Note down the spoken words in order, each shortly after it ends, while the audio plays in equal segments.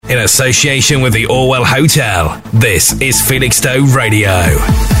in association with the Orwell Hotel. This is Felixstowe Radio.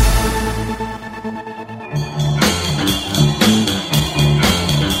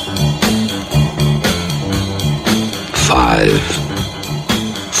 Five,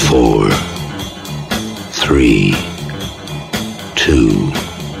 4, 3, 2,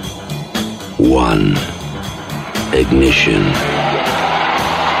 1. Ignition.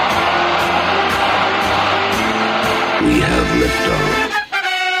 We have liftoff.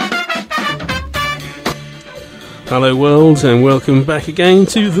 Hello world, and welcome back again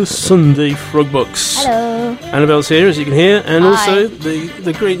to the Sunday Frog Box. Hello. Annabelle's here, as you can hear, and Hi. also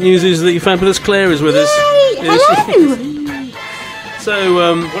the great news is that the fabulous Claire is with us. Yay! Hello. So,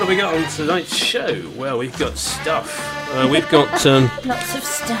 what have we got on tonight's show? Well, we've got stuff. We've got Lots of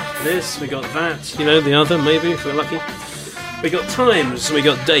stuff. this, we got that, you know, the other, maybe, if we're lucky. We got times, we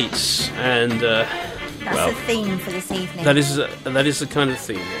got dates, and, That's well, the theme for this evening. that is the kind of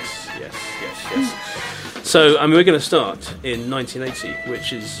theme, yes. So, I mean, we're going to start in 1980,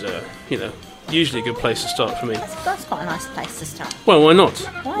 which is, usually a good place to start for me. That's quite a nice place to start. Well, why not?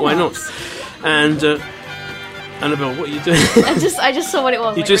 Why not? And, Annabelle, what are you doing? I just saw what it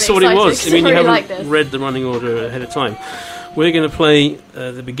was. You I'm just really saw what it excited was. I mean, you because haven't really like this. read the running order ahead of time. We're going to play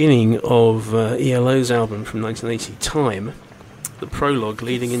the beginning of ELO's album from 1980, Time, the prologue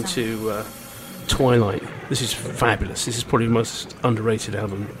leading into Twilight. This is fabulous. This is probably the most underrated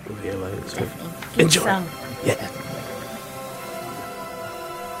album of ELO. So Good enjoy. song. Yeah.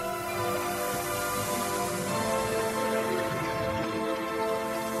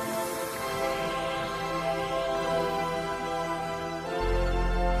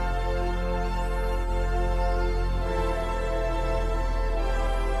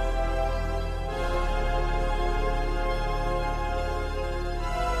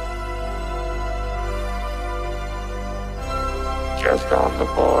 Just on the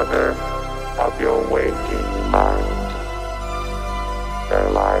border of your waking mind, there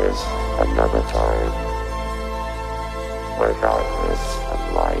lies another time where darkness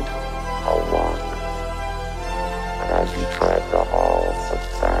and light are one. And as you tread the halls of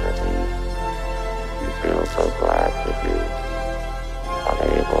sanity, you feel so glad to be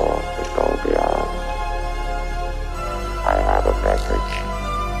unable to go beyond. I have a message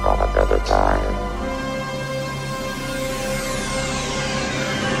from another time.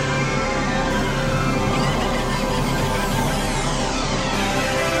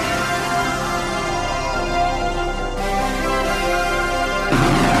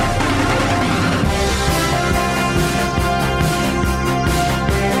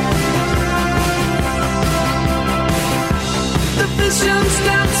 Visions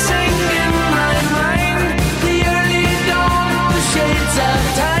dancing in my mind, the early dawn, the shades of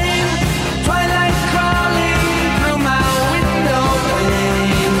time, twilight crawling through my window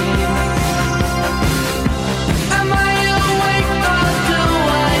pane. Am I awake or do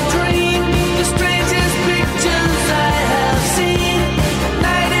I dream the strangest pictures I have seen?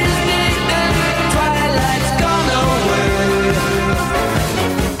 Night is day and twilight's gone away.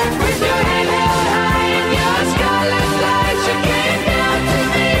 With your head held high in your scarlet light, you came down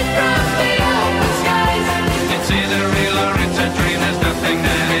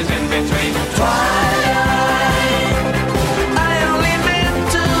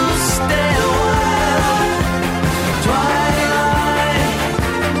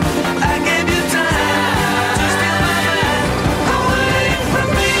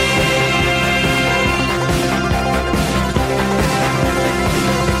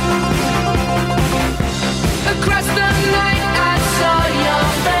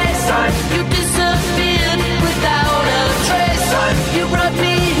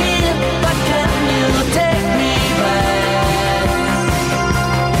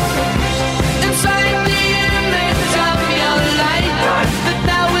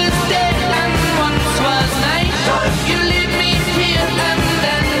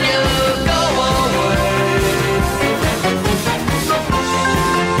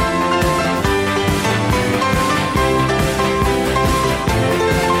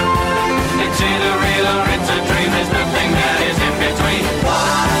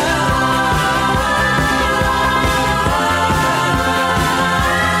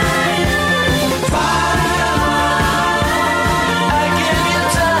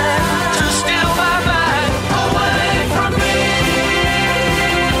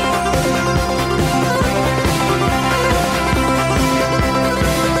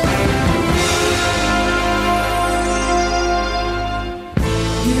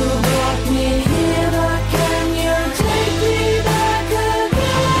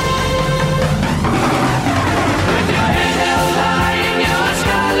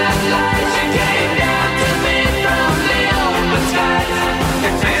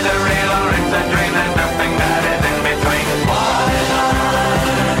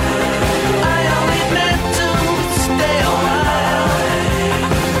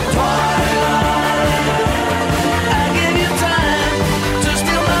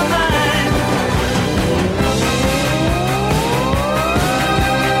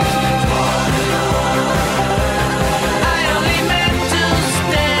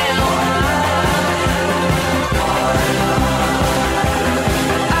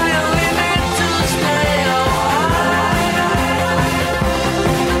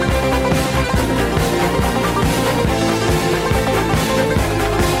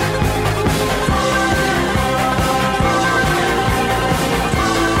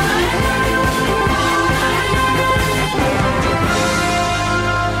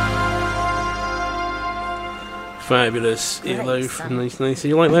fabulous Great ELO song. from 1980.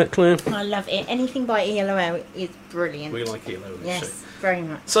 You like that, Claire? I love it. Anything by ELO is brilliant. We like ELO. on this show. Yes, very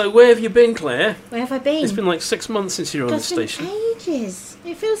much. So where have you been, Claire? Where have I been? It's been like 6 months since you were on the It's been station. ages.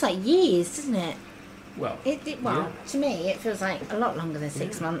 It feels like years, doesn't it? Well, Well, to me, it feels like a lot longer than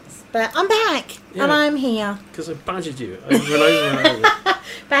 6 months. But I'm back, Yeah. and I'm here. because I badgered you over and over and over.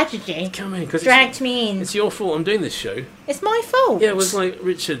 Badgered you. Come in, because Dragged me in. it's your fault I'm doing this show. It's my fault. Yeah, it was like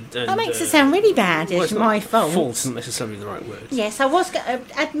Richard and... That makes it sound really bad. well, It's not my fault. Fault isn't necessarily the right word. Yes, I was.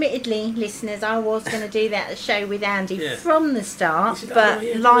 Admittedly, listeners, I was going to do that show with Andy Yeah. from the start, You said, but "Oh,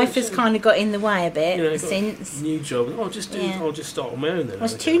 yeah, life do has that kind of got in the way a bit You know, I've got since. a new job. I'll just start on my own then.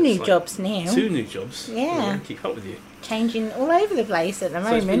 There's Okay, 2 new it's like jobs now, 2 new jobs. Yeah. Keep up with you. changing all over the place at the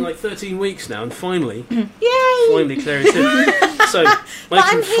So it's been moment. like 13 weeks now, and finally, Yay! Claire is in. So, I I'm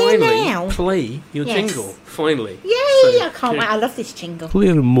can here finally now. play your Yes. jingle. Finally. Yay! So, I can't here- wait. I love this jingle.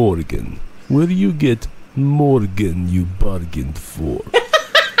 Claire Morgan, where do you get Morgan you bargained for? There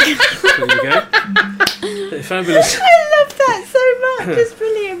you go. Fabulous I love that so much. It's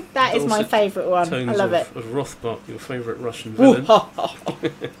brilliant. That is my Dulcet favourite one. tones I love it. of Rothbart, your favourite Russian Ooh, villain. ha, ha, ha.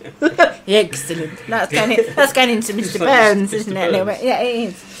 Excellent. That's going into Mr. like Burns, Mr. isn't it? A little Burns. bit. Yeah, it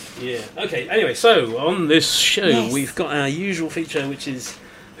is. Yeah. Okay. Anyway, so on this show, Yes. we've got our usual feature, which is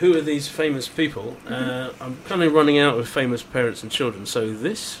who are these famous people. I'm kind of running out of famous parents and children, so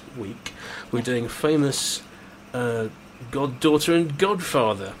this week we're doing famous goddaughter and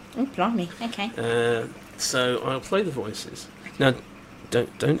godfather. Oh, blimey. Okay. So I'll play the voices. Now,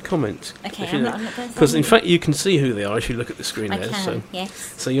 don't comment. Okay, if you I'm know- not going to Because in fact you can see who they are if you look at the screen I there. can, So,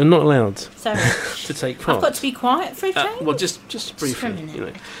 yes. so you're not allowed Sorry. to take part. I've got to be quiet for a change. well, just for a briefly, minute. you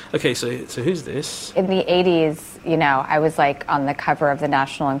know. Okay, so who's this? In the 80s, you know, I was like on the cover of the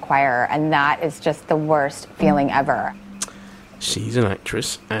National Enquirer, and that is just the worst feeling ever. She's an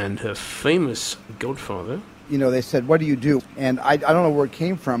actress, and her famous godfather. You know, they said, what do you do? And I don't know where it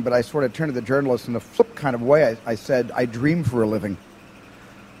came from, but I sort of turned to the journalist in a flip kind of way. I said, I dream for a living.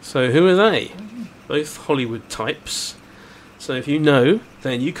 So who are they? Both Hollywood types. So if you know,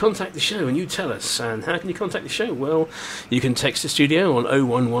 then you contact the show and you tell us. And how can you contact the show? Well, you can text the studio on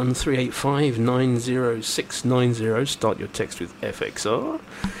 011 385 90690. Start your text with FXR.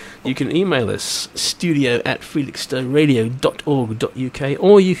 You can email us, studio@felixstowe.radio.org.uk,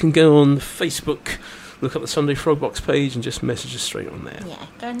 or you can go on Facebook, look up the Sunday Frog Box page and just message us straight on there. Yeah,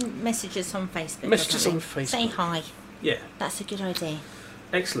 go and message us on Facebook. Message or us on something. Facebook. Say hi. Yeah, That's a good idea.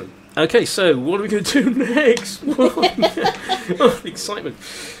 excellent. Okay, so what are we going to do next? Oh, the excitement.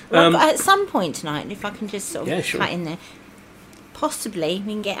 Well, at some point tonight, if I can just sort of Yeah, sure. cut in there, possibly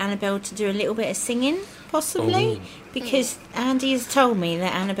we can get Annabelle to do a little bit of singing, possibly, Oh. because Andy has told me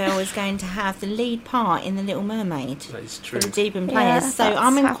that Annabelle is going to have the lead part in The Little Mermaid That is for true. the Deben Yeah, Players. So that's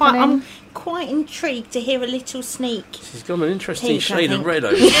I'm happening. quite intrigued to hear a little sneak, She's got an interesting Peach, I shade of think. red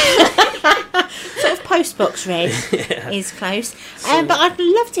over. sort of postbox red is close. But I'd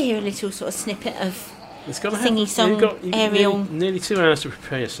love to hear a little sort of snippet of It's got to Thingy song, You've got Ariel. nearly 2 hours to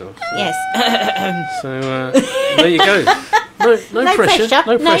prepare yourself. yes. So there you go. No pressure.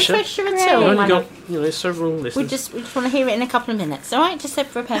 No pressure. at You've all. only my got love. several We listeners. just want to hear it in a couple of minutes. All right, just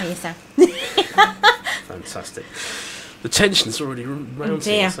prepare yourself. Fantastic. The tension's already mounting,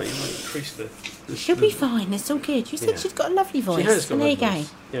 dear. so you might increase the She'll be fine. It's all good. You said Yeah. she's got a lovely voice. She has got there a you go. voice.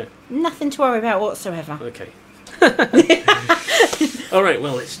 Yeah. Nothing to worry about whatsoever. Okay. All right.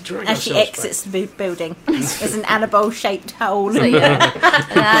 Well, let's drag As she ourselves exits the building, there's an Annabelle-shaped hole.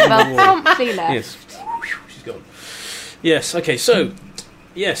 Annabelle promptly left. back. Yes. She's gone. Yes. Okay. So,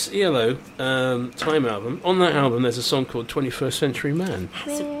 yes, ELO Time album. On that album, there's a song called 21st Century Man.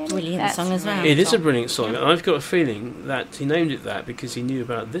 It's a brilliant That's song as well. It is a brilliant song. I've got a feeling that he named it that because he knew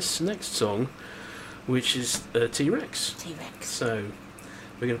about this next song, which is T-Rex. T-Rex. So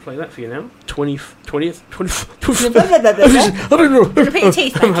we're going to play that for you now. 20th. Put I don't know. your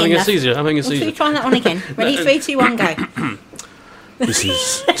teeth back I'm having in a there. seizure. I'm having a Let's seizure. try that one again. Ready? 3, 2, 1, go. This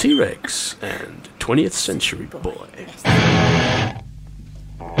is T-Rex and 20th Century Boy. Yes.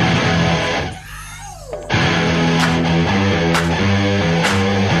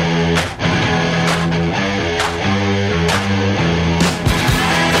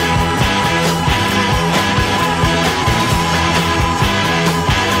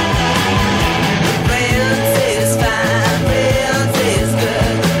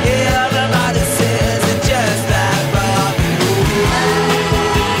 Everybody says it just like Bobby.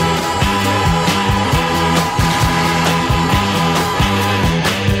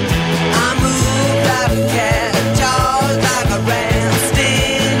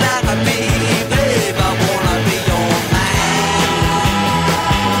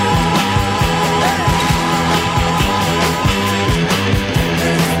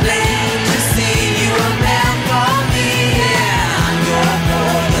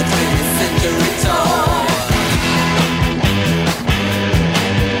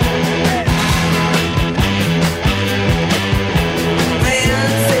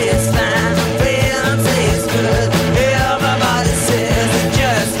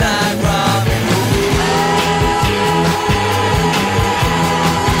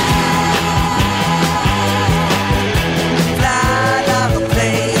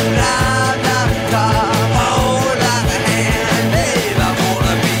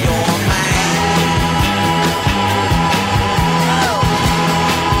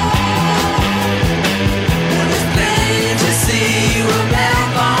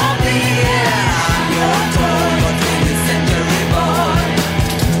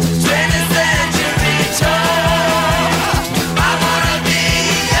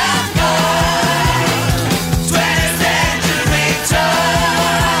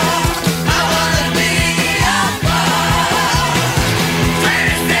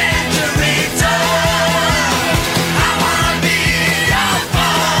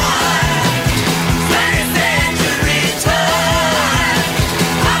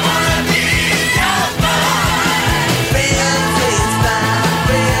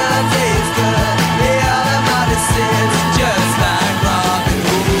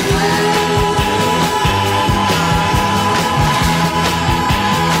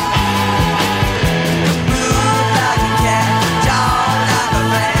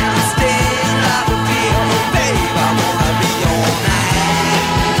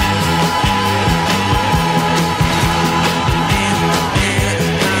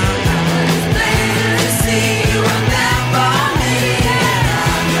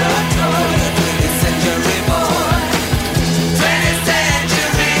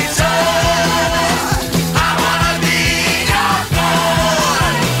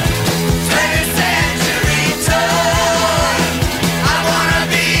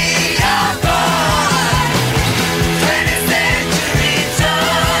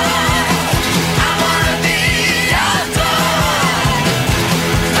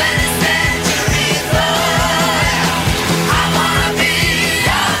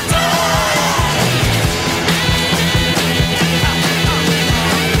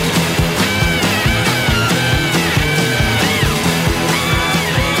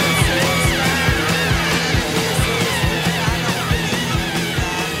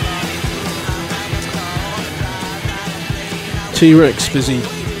 T-Rex busy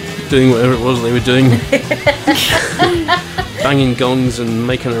doing whatever it was they were doing. Banging gongs and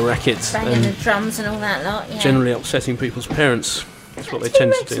making a racket. Banging and the drums and all that lot, yeah. generally upsetting people's parents. That's what they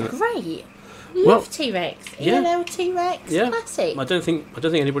tend to do. T-Rex are great. Well, Love T-Rex. yeah. ELO T-Rex, Yeah. classic. I don't think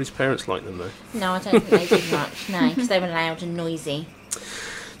anybody's parents like them though. No, I don't think they did much, no, because they were loud and noisy.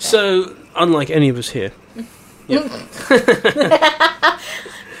 So, unlike any of us here. Yep.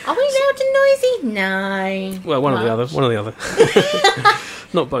 Are we loud and noisy? No. Well, one or the other.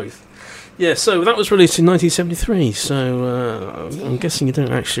 Not both. Yeah, so that was released in 1973, so I'm guessing you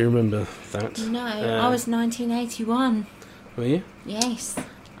don't actually remember that. No, I was 1981. Were you? Yes.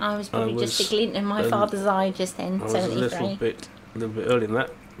 I was probably was, just a glint in my father's eye just then, I was 73. a little bit earlier than that,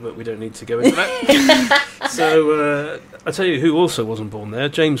 but we don't need to go into that. So, I tell you who also wasn't born there,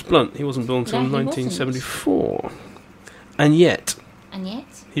 James Blunt. He wasn't born until No, he 1974. And yet, And yet?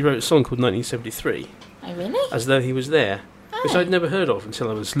 he wrote a song called 1973, Oh, really? as though he was there, which Oh. I'd never heard of until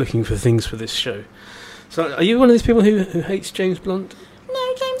I was looking for things for this show. So, are you one of these people who hates James Blunt?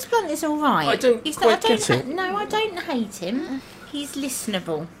 No, James Blunt is all right. I don't quite get it. No, I don't hate him. He's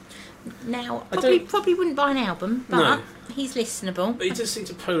listenable. Now, I probably wouldn't buy an album, but No. he's listenable. But he does seem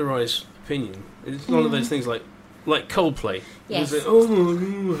to polarise opinion. It's one of those things like Coldplay. Yes. You say,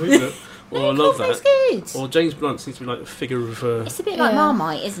 oh, I hate that. Or I love Coldplay's that. good. Or James Blunt seems to be like a figure of... It's a bit like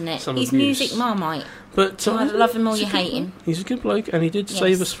Marmite, isn't it? some He's abuse. music Marmite. But You either love him or he's you a good hate him. bloke. He's a good bloke, and he did Yes.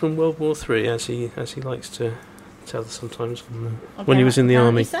 save us from World War III, as he likes to tell us sometimes I'll when he go was in the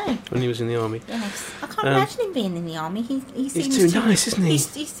apparently army. so. When he was in the army. Yes. I can't imagine him being in the army. He He's seems too nice, isn't he?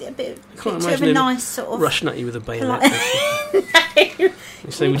 He's a bit Can't of imagine a him nice sort of... rushing at you with a bayonet. No.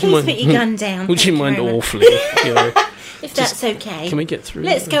 You say, would Please you mind? put your gun down. Would you thank mind very much. awfully? You know, If that's okay. can we get through?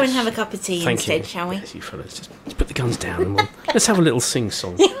 Let's go and this? have a cup of tea Thank instead, you. shall we? Yes, you fellas, just put the guns down and let's have a little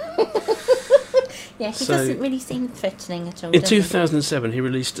sing-song. Yeah, he So- doesn't really seem threatening at all. In does he? 2007, he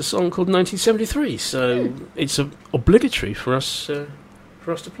released a song called 1973, so it's obligatory for us to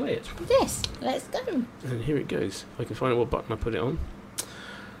play it. Yes, let's go. And here it goes. I can find out what button I put it on.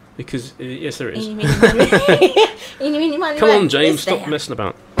 Because, yes, there it is. Eeny, meeny, miny, Come moe. on, James, It's stop there. messing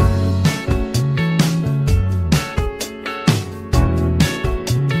about.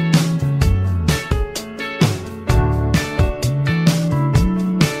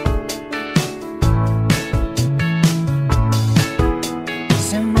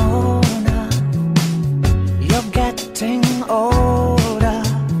 Simona, you're getting older.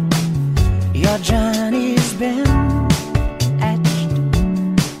 Your journey's been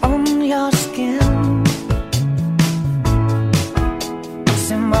etched on your skin.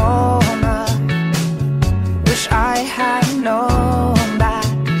 Simona, wish I had known that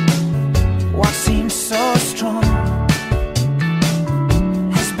what seems so strong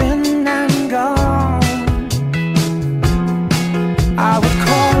has been and gone. I would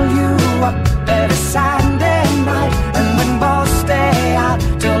call you up every Saturday night, and we'd both stay out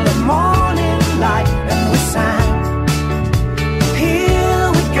till the morning light, and we sang, here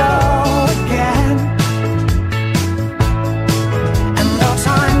we go again. And though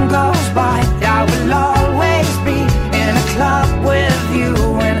time goes by, I will always be in a club with you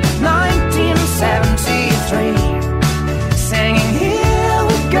in 1973, singing, here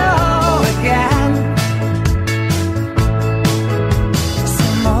we go again.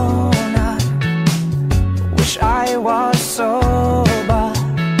 Simona, wish I was sober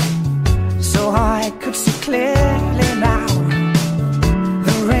so I could see clearly now.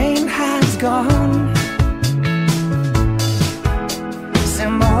 The rain has gone.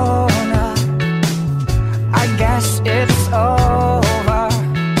 Simona, I guess it's over.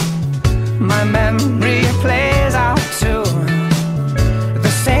 My memory plays out to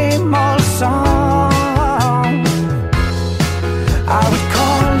the same old song. I would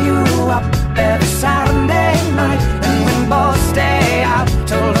call you up every Saturday night, and we'd both stay out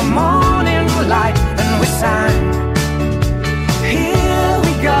till the morning light, and we sang, here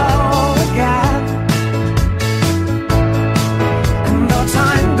we go again. And though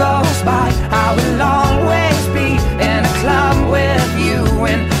time goes by, I will always be in a club with you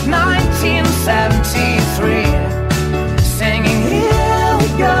in 1973, singing, here we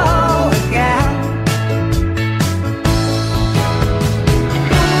go again.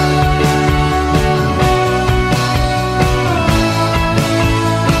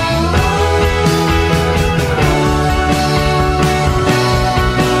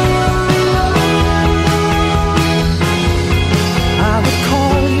 I would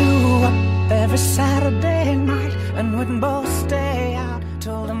call you up every Saturday night, and we'd both stay out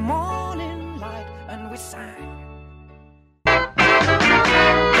till the morning light, and we sang.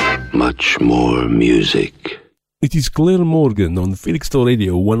 Much more music. It is Claire Morgan on Felixstowe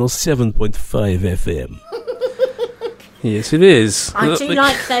Radio 107.5 FM. Yes, it is. I do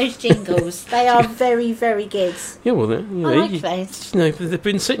like those jingles. They are very, very good. Yeah, well, I like those. You know, they've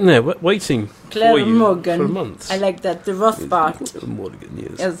been sitting there waiting Claire for you Morgan. for months. I like that. The Rothbart. Claire Morgan,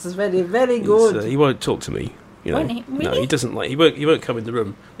 yes. Yes, it's very, very good. He won't talk to me. You know. Won't he? No, Really? he doesn't like. He won't come in the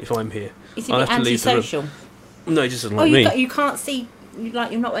room if I'm here. Is he I'll a bit have to leave the room. antisocial? No, he just doesn't Oh, like me. you can't see,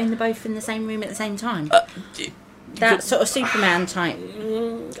 like you're not in both in the same room at the same time. got- That sort of Superman type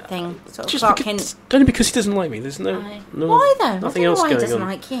thing, sort of Just Clark because, Kent. only because he doesn't like me. There's no. Why though? Nothing I don't know else why he going doesn't on.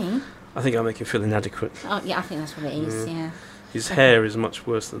 like you. I think I make him feel inadequate. Oh yeah, I think that's what it is. Yeah. His hair is much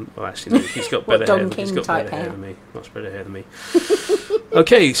worse than. Well, actually, no, he's got What, better hair. Don He's King got type better hair hair? than me. Much better hair than me.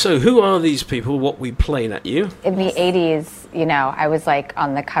 Okay, so who are these people? What we playing at you? In the 80s, you know, I was like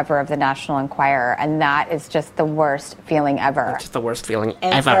on the cover of the National Enquirer, and that is just the worst feeling ever. It's the worst feeling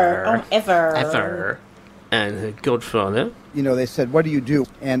Ever. ever. Oh, ever. Ever. And her godfather. You know, they said, what do you do?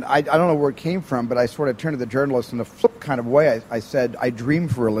 And I don't know where it came from, but I sort of turned to the journalist in a flip kind of way. I said, I dream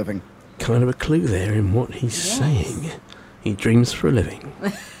for a living. Kind of a clue there in what he's saying. He dreams for a living.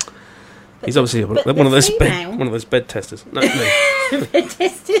 He's obviously one of those bed testers. No. Bed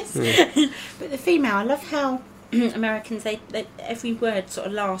testers. But the female, I love how Americans they every word sort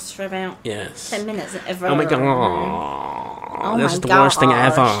of lasts for about 10 minutes. Ever. Oh my god! Oh This my is the worst thing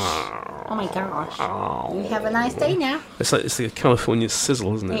ever. Oh my gosh! You have a nice day now. It's like it's the California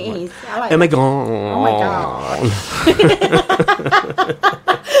sizzle, isn't it? It Like, is. I like oh my that. god! Oh my god!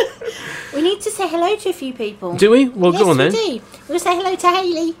 We need to say hello to a few people. Do we? Well, yes, go on then. we do. We'll say hello to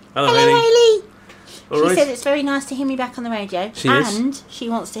Hayley. Hello, Hayley. All She right. said it's very nice to hear me back on the radio, She is. and she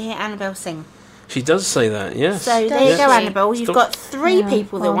wants to hear Annabelle sing. She does say that, yes. So there you Yes. go, Annabelle. You've Stop- got 3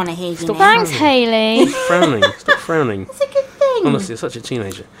 people that want to hear you Stop now. Thanks, Hayley. Stop frowning. Stop frowning. It's a good thing. Honestly, you're such a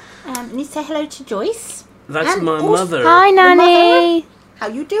teenager. Need to say hello to Joyce. That's And my also- mother. Hi, Your Nanny. mother. How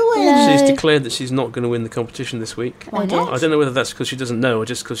you doing? She's declared that she's not going to win the competition this week. Why not? I don't know whether that's because she doesn't know or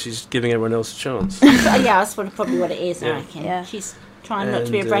just because she's giving everyone else a chance. Yeah, that's probably what it is, I Yeah. reckon. Yeah. She's trying not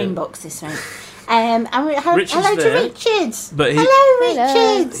to be a And, brain box this week. And Richard's hello to there, Richard. but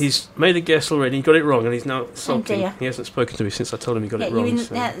Hello, Richard. he's made a guess already. He got it wrong, and he's now sulking. dear. He hasn't spoken to me since I told him he got Yeah, it you wrong. in,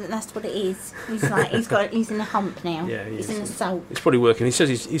 so- that's what it is. He's like he's in a hump now. Yeah, he he's is. in a sulk. It's probably working. He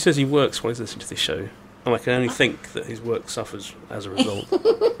says he works while he's listening to this show, and I can only think that his work suffers as a result.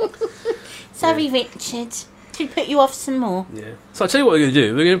 Sorry, Richard. To put you off some more. Yeah. So I tell you what we're going to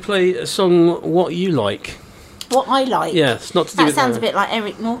do. We're going to play a song "What You Like." What I like. Yeah, it's not to do That with sounds a bit like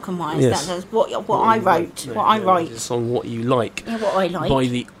Eric Morecambe wise. Yes. That does what I wrote. No, what I no, write. It's a song "What You Like" Yeah, what I like. by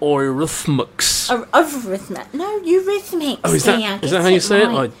the Eurythmics. Eurythmics. No, Eurythmics. Oh, is that how you say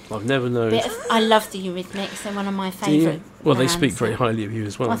it? I've never known. I love the Eurythmics. They're one of my Do you? favourite. Well, they bands, speak very so- highly of you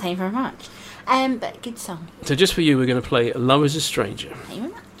as well. Well, thank you very much. But good song. So just for you, we're going to play "Love Is a Stranger." Thank you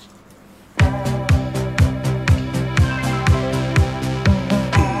very much.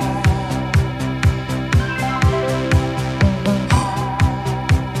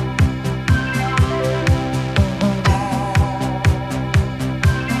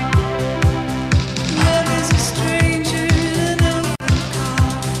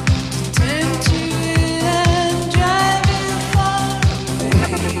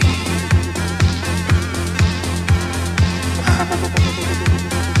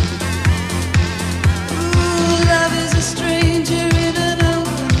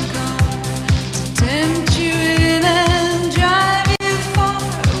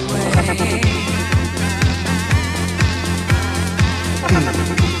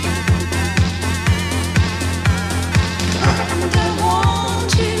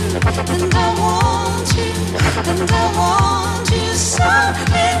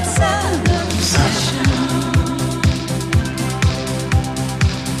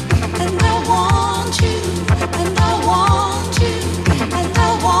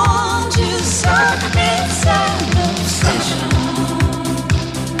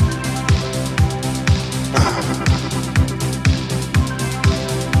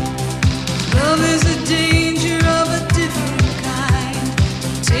 Love is a danger of a different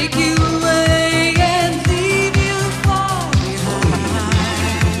kind. Take you away and leave you far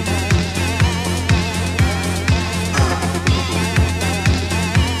behind.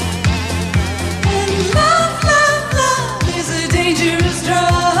 And love, love, love is a dangerous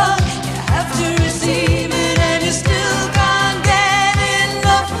drug. You have to receive it and you still can't get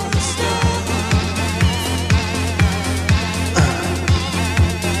enough of the stuff.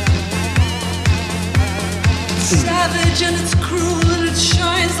 Savage and it's cruel and it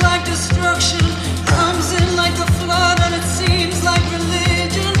shines like the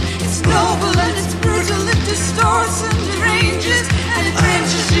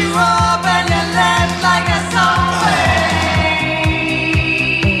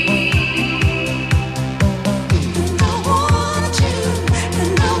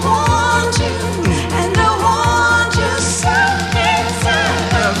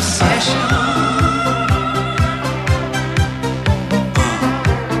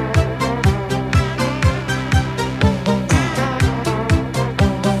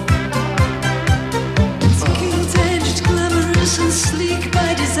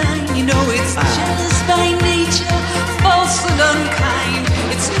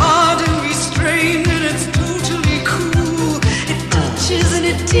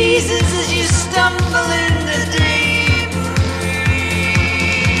teases as you stumble into deep.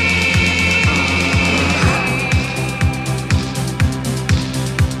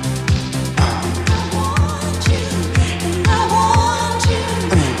 I want you, and I want you,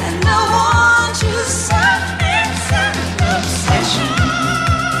 and I want you so it's an obsession.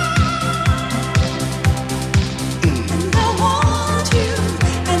 And I want you,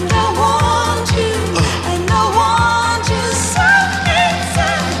 and I want you, and I want you so it's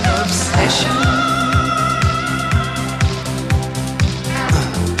an obsession.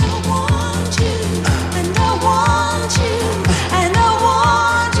 And I want you, and I want you, and I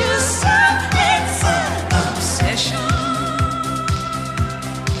want you so it's an obsession.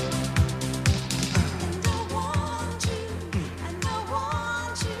 And I want you, and I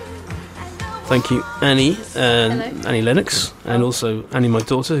want you, and I Thank you, Annie, Hello. Annie Lennox, and also Annie, my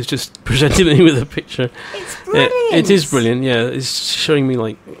daughter, who's just presented me with a picture. It's brilliant. It is brilliant, yeah. It's showing me,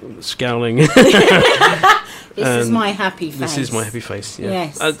 like, scowling. This is my happy face. This is my happy face, yeah.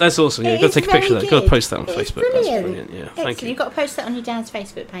 Yes. That's awesome, yeah. It You've got is to take a picture of very that. You've got to good. post that on It's Facebook. That's brilliant. brilliant, yeah. Excellent. Thank you. You've got to post that on your dad's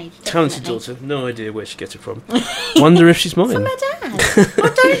Facebook page. Talented definitely. daughter, no idea where she gets it from. Wonder if she's mine. From her dad.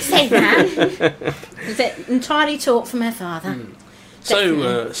 Oh, don't say that. Is it entirely taught from her father?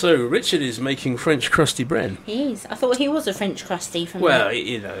 So Richard is making French crusty bread. He is. I thought he was a French crusty from Well,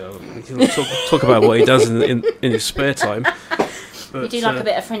 you know, we can talk about what he does in his spare time. You But, do like a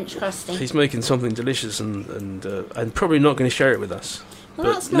bit of French crusty. He's making something delicious and probably not going to share it with us. Well,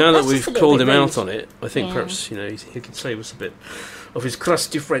 but that's not- now that that's we've just a little called bit him out rude. on it, I think Yeah. perhaps he can save us a bit of his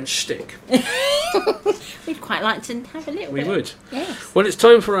crusty French stick. We'd quite like to have a little We bit. would. Yes. Well, it's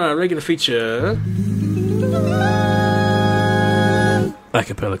time for our regular feature, A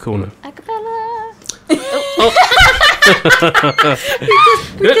Cappella Corner. Acapella. Oh.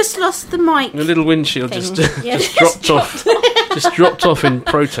 We just lost the mic. The little windshield thing. just Yeah, just dropped off, just dropped off in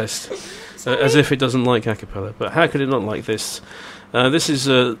protest, as if it doesn't like a cappella. But how could it not like this? This is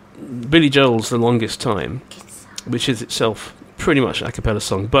Billy Joel's "The Longest Time," which is itself pretty much a cappella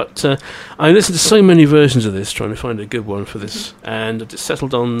song. But I listened to so many versions of this, trying to find a good one for this, and I just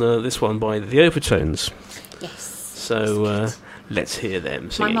settled on this one by the Overtones. Yes. So let's hear them My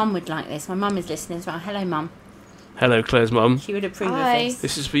singing. mum would like this. My mum is listening as well. Hello, mum. Hello, Claire's mum. She would approve Hi. of this.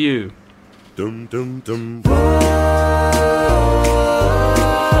 This is for you. Dum dum dum.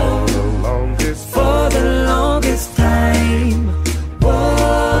 For the longest time.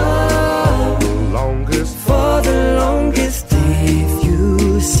 Whoa. For the longest. If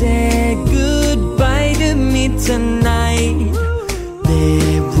you said goodbye to me tonight,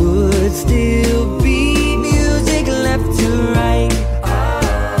 there would still be music left to write.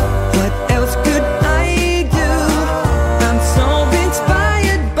 What else could I do? I'm so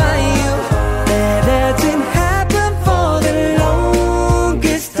inspired by you. That hasn't happened for the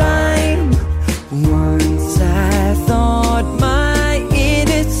longest time. Once I thought my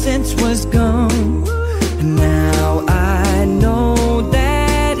innocence was gone. Now I know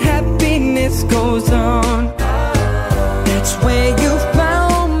that happiness goes on. That's where you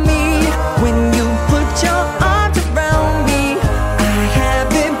found me when you put your arms around me. I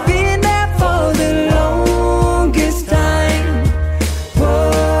haven't been there for the longest time.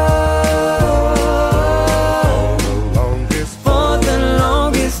 Whoa. For the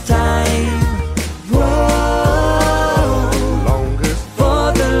longest time. Whoa. For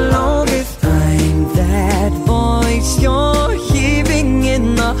the longest time. That voice you're hearing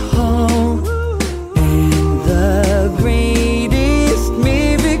in the hall. And the greatest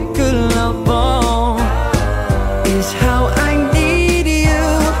miracle of all is how I need you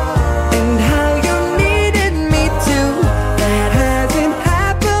and how you needed me too. That hasn't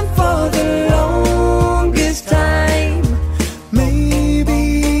happened for the longest time.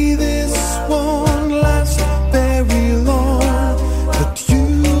 Maybe this won't last very long, but you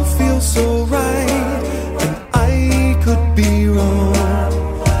feel so right, and I could be wrong.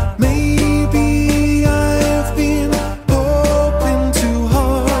 Maybe I've been hoping too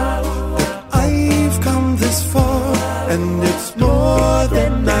hard, but I've come this far, and it's more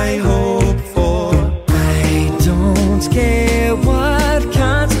than I hoped for. I don't care what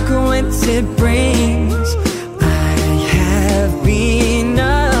consequence it brings. I have been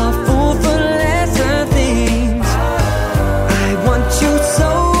a fool for lesser things. I want you so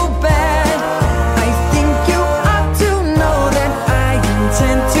bad. I think you ought to know that I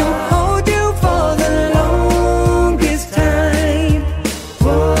intend to hold you for the longest time.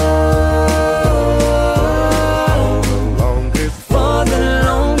 Whoa. For the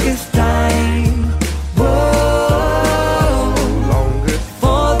longest time. Whoa.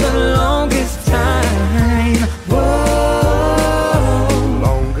 For the longest time.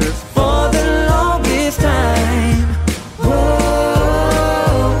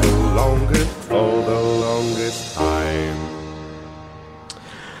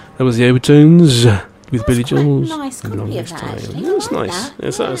 That was the Overtones with Billy Joel. Nice copy of that, actually. It was I like nice. that.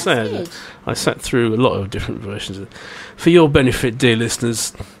 As Yeah, I that's said, good. I sat through a lot of different versions. For your benefit, dear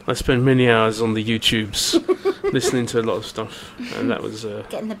listeners, I spent many hours on the YouTubes listening to a lot of stuff, and that was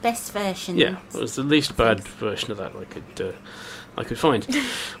Getting the best version. yeah, that was the least bad version of that I could find.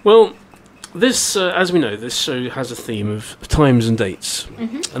 Well, this, as we know, this show has a theme of times and dates,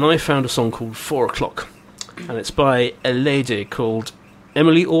 and I found a song called 4 O'Clock, and it's by a lady called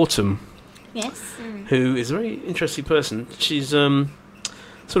Emily Autumn, Yes. who is a very interesting person. She's sort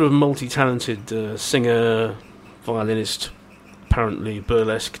of a multi-talented singer, violinist, apparently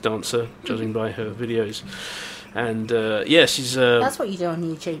burlesque dancer, judging by her videos. And she's. That's what you do on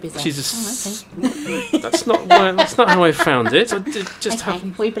YouTube, is it? She's okay. that's not how I found it. I did just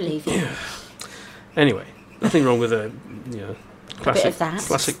Okay, we believe you. Anyway, nothing wrong with a bit of that.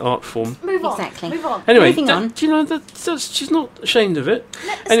 classic art form. Move on. Exactly. Move on. Anyway, Moving on. do you know that she's not ashamed of it?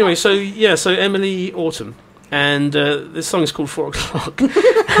 Anyway, so Emily Autumn, and this song is called 4 O'Clock,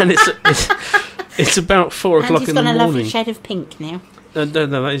 and it's about 4 o'clock in the Andy's got a lovely morning. shade of pink now. No,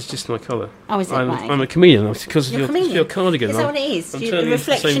 that is just my colour. Oh, is it? Right. I'm a chameleon because of You're a chameleon? your cardigan. Is that what it is? I'm The turning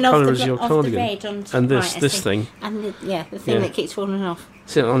reflection the same of colour the as your of the cardigan. red onto And right, I this see. thing. And the thing that keeps falling off.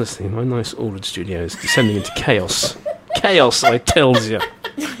 See, honestly, my nice ordered studio is descending into chaos. Chaos, I tells you.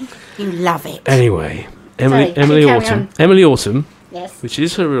 You love it. Anyway, Sorry, Emily carry Autumn. on. Emily Autumn. Yes. Which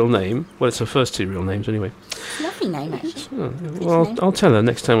is her real name. Well, it's her first two real names anyway. Lovely name, actually. Oh, well, I'll tell her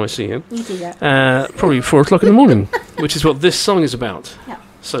next time I see her. You do that. Probably 4 o'clock in the morning, which is what this song is about. Yeah.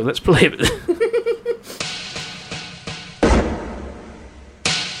 So let's play it.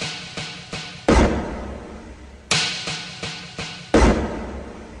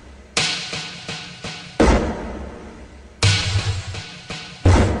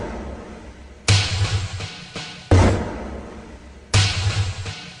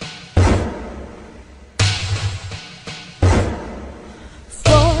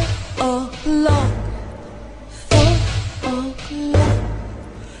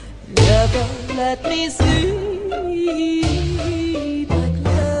 Let me sleep. I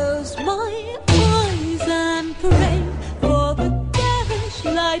close my eyes and pray for the garish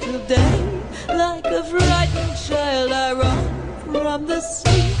light of day. Like a frightened child, I run from the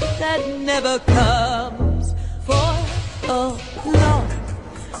sleep that never comes. 4 o'clock,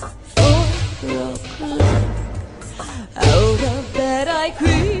 4 o'clock. Out of bed I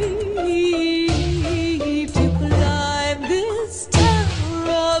creep to climb this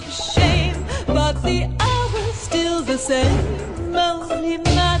tower of shame. But the hour's still the same. Only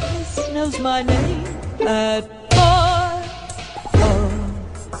madness knows my name. At 4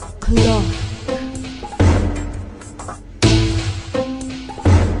 o'clock.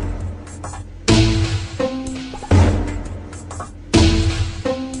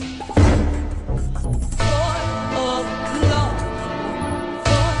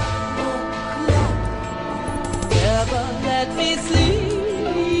 Let me sleep.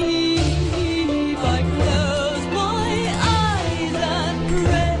 I close my eyes and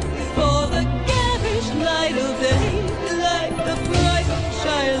pray for the garish light of day. Like the frightened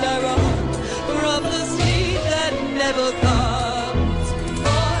child I run from the sleep that never comes.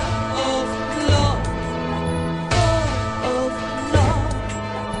 4 o'clock, 4 o'clock.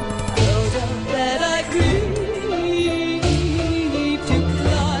 Out of bed I creep to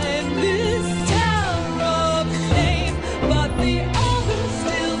climb this tower of shame. But the hour's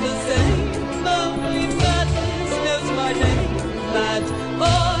still the same. Only madness knows my name. At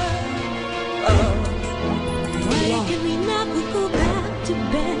 4 waking me up, we'll go back to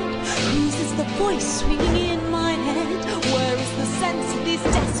bed. Whose is the voice ringing in my head? Where is the sense of these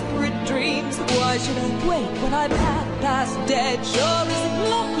desperate dreams? Why should I wake when I'm half past dead? Sure as the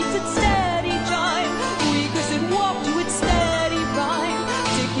clock keeps its steady chime, weak as it walked to its steady rhyme,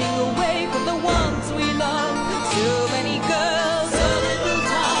 ticking away from the ones we love. So many girls, so little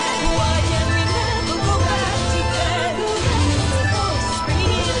time. Why can we never go back to bed? Who's the voice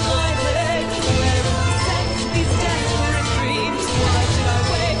ringing in my head? Where is the sense of these desperate dreams? Why should I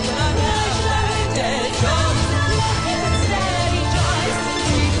wake when I'm half past dead? Sure as the clock keeps its steady chime,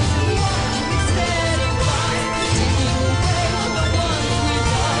 weak as it walked to its steady rhyme, ticking away from the ones we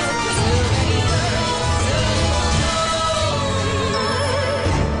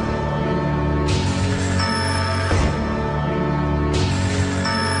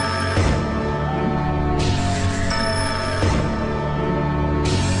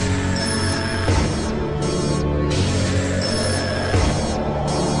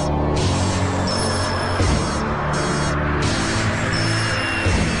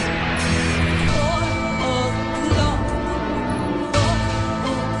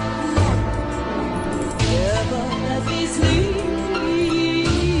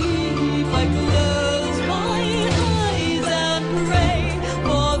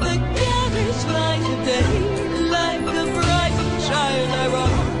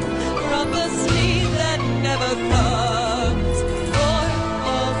thumbs. 4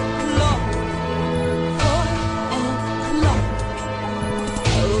 o'clock, 4 o'clock.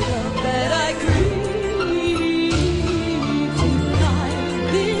 Over bed I grieve tonight.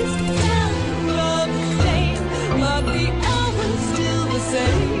 This town of shame, but the hour's still the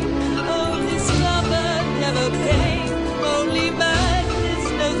same. Only slumber never came. Only madness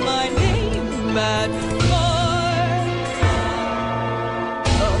knows my name. Mad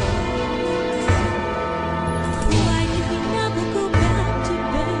why did we never go back to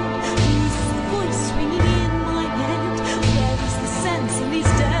bed? Who's the voice ringing in my head? Where is the sense in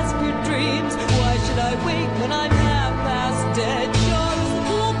these desperate dreams? Why should I wake when I'm half past dead? Sure as the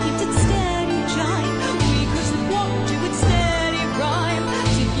clock keeps its steady chime, weak as the watch to its steady rhyme,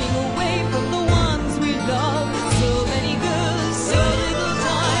 ticking away from the ones we love. So many girls, so little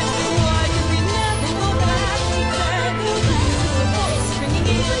time. Why did we never go back to bed? Who's the voice ringing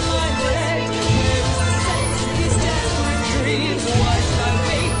in my head? Where is the sense in these desperate dreams? Why should I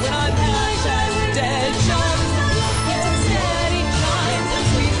wait when I'm half past dead? Sure as the clock keeps its steady chime,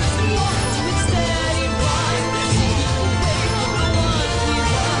 weak as the watch to its steady rhyme, ticking away from the ones we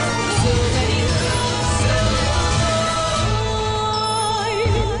love. So many girls, so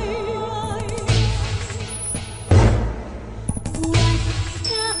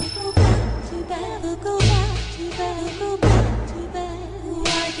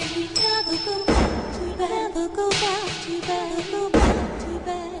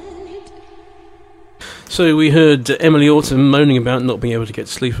So we heard Emily Autumn moaning about not being able to get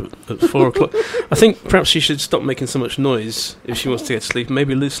to sleep at 4 o'clock. I think perhaps she should stop making so much noise if she wants to get to sleep.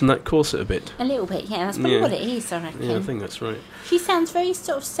 Maybe loosen that corset a bit. A little bit, yeah. That's probably what it is, I reckon. Yeah, I think that's right. She sounds very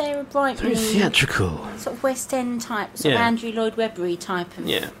sort of Sarah Brightman, Very theatrical. sort of West End type, sort of Yeah. Andrew Lloyd Webbery type of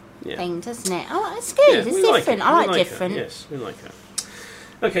Yeah. thing, doesn't it? Oh, it's good. Yeah, it's we like different. it. I We like her. different. Yes, we like her.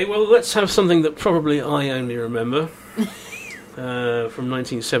 Okay, well, let's have something that probably I only remember from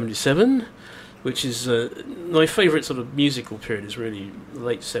 1977, which is my favourite sort of musical period is really the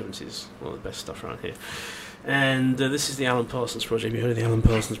late 70s, one of the best stuff around here. And this is the Alan Parsons Project. Have you heard of the Alan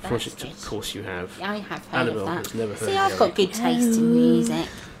Parsons Project? Of course you have. I have heard Annabelle of that. has never heard See, of I've the got good taste in music.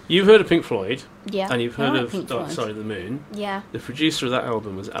 You've heard of Pink Floyd, Yeah. and you've I heard like of Pink Dark Floyd. Side of the Moon. Yeah. The producer of that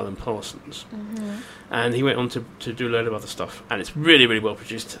album was Alan Parsons, Mhm. and he went on to do a load of other stuff, and it's really, really well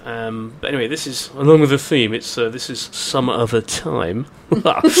produced. But anyway, this is, along with the theme, it's this is Some Other Time.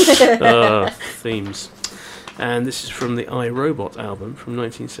 Themes. And this is from the I, Robot album from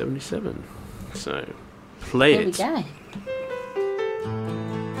 1977. So, play Here it. we go.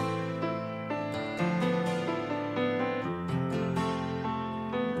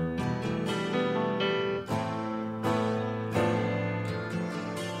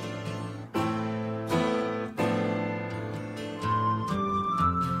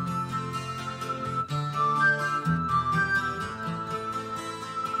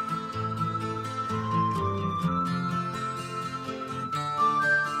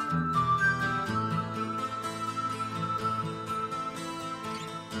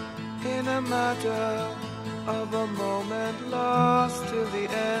 In a matter of a moment lost till the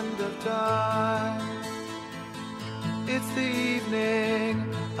end of time. It's the evening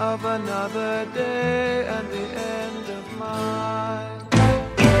of another day and the end of mine.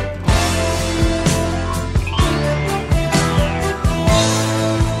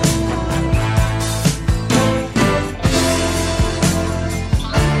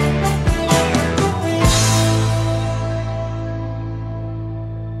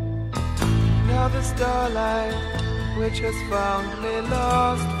 Now the starlight, which has found me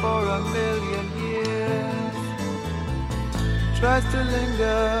lost for a million years, tries to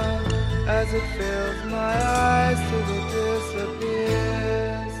linger as it fills my eyes till it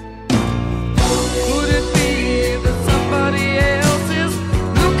disappears. Could it be that somebody else is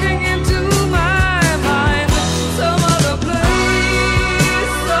looking into my mind? Some other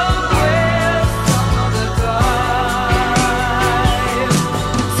place, somewhere, some other time.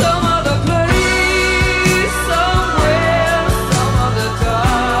 Some other place, somewhere, some other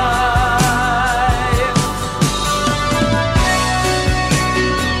time.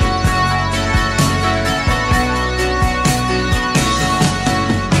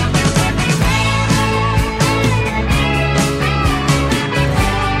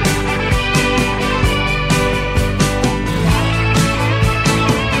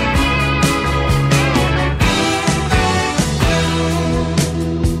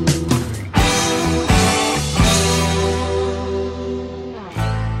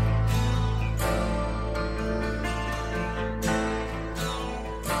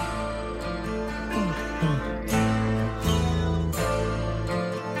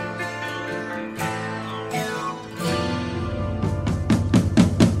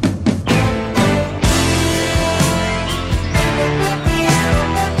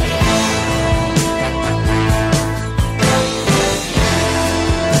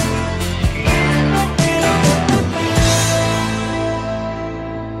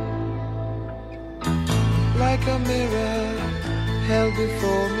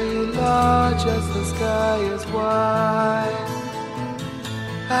 as the sky is white,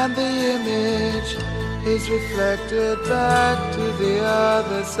 and the image is reflected back to the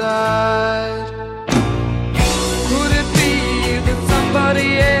other side. Could it be that somebody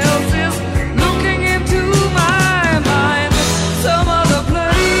else is looking into my mind? Some other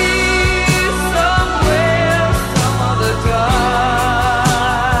place, somewhere, some other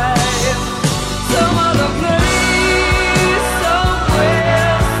time. Some other place,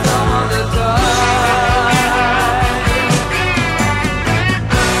 somewhere, some other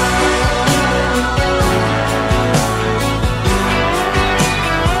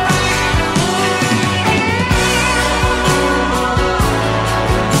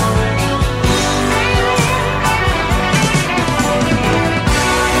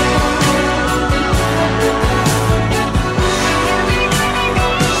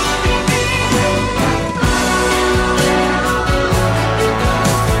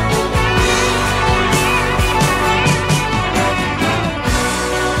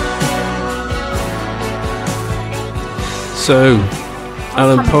So,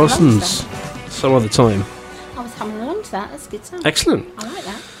 Alan Parsons, Some Other Time. I was humming along to that. That's a good song. Excellent. I like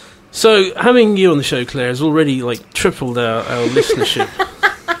that. So, having you on the show, Claire, has already tripled our listenership.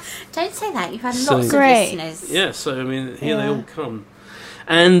 Don't say that. You've had So- lots of Great. listeners. Yeah, so I mean, here they all come.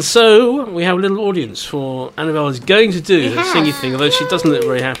 And so we have a little audience for Annabelle is going to do the singy thing, although she doesn't look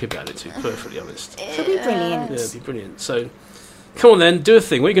very happy about it, to be perfectly honest. It'll be brilliant. Yeah, it'd be brilliant. So, come on then, do a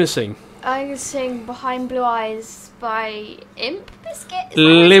thing. What are you going to sing? I'm going to sing Behind Blue Eyes by Imp Bizkit.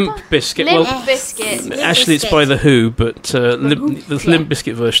 Limp Bizkit. Limp Well, Bizkit. actually, it's by The Who, but the Limp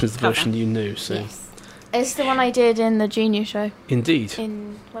Bizkit version is the Cover. version you knew. So, It's the one I did in the Junior show. indeed.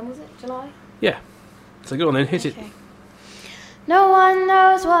 When was it? July? Yeah. So go on then, hit it. No one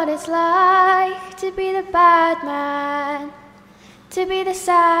knows what it's like to be the bad man, to be the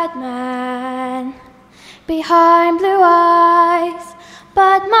sad man, behind blue eyes.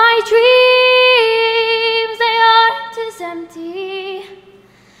 But my dreams, they aren't as empty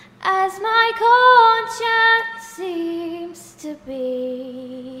as my conscience seems to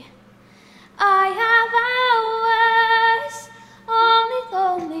be. I have hours, only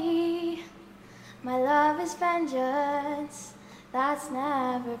lonely. My love is vengeance, that's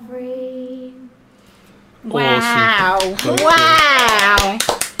never free. Wow. Awesome. Wow.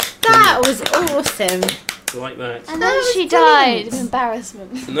 That was awesome. Like that. And That then was she brilliant. died of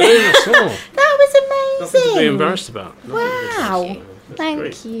embarrassment. No, that's all. That was Nothing to be amazing. embarrassed about. Wow. Thank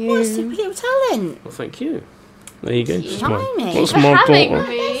great. you. What a super little talent. Well, thank you. There you go. That's Blimey. that's for my having daughter.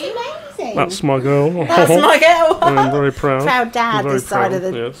 me. Amazing. That's my girl. That's my girl. I'm very proud. Proud dad I'm very this side of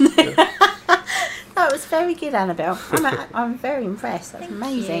proud, the. yes, yeah. That was very good, Annabelle. I'm very impressed. That's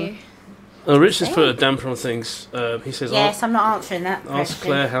amazing. Richard's put a damper on things. He says, Yes, I'm not answering that. ask question.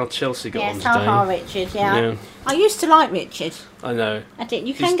 Claire how Chelsea got Yes, on today. ha Richard. Yeah. Yeah. I used to like Richard. I know. I did.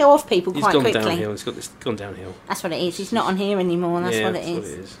 You can go off people He's quite gone quickly. downhill. He's gone downhill. That's what it is. He's not on here anymore. And that's Yeah, what it that's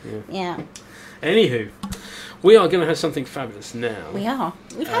is. what it is, Yeah. Anywho, we are going to have something fabulous now. We are.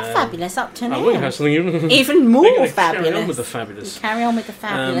 We've had fabulous up to now. We're going to have something even more we're gonna fabulous. Carry on with the fabulous. Carry on with the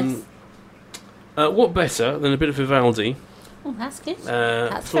fabulous. What better than a bit of Vivaldi? Oh, that's good.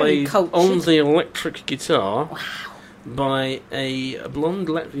 That's very Played cultured. on the electric guitar by a blonde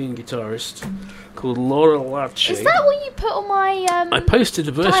Latvian guitarist called Laura Lace. Is that what you put on my I posted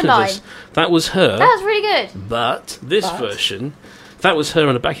a version of timeline? this. That was her. That was really good. But this version, that was her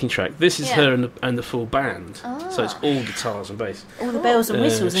on a backing track. This is Yeah. her and the full band. So it's all guitars and bass. All the bells and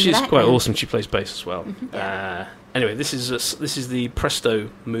whistles in the She's quite background. awesome. She plays bass as well. Anyway, this is the Presto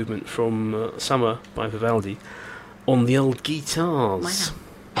movement from Summer by Vivaldi on the old guitars.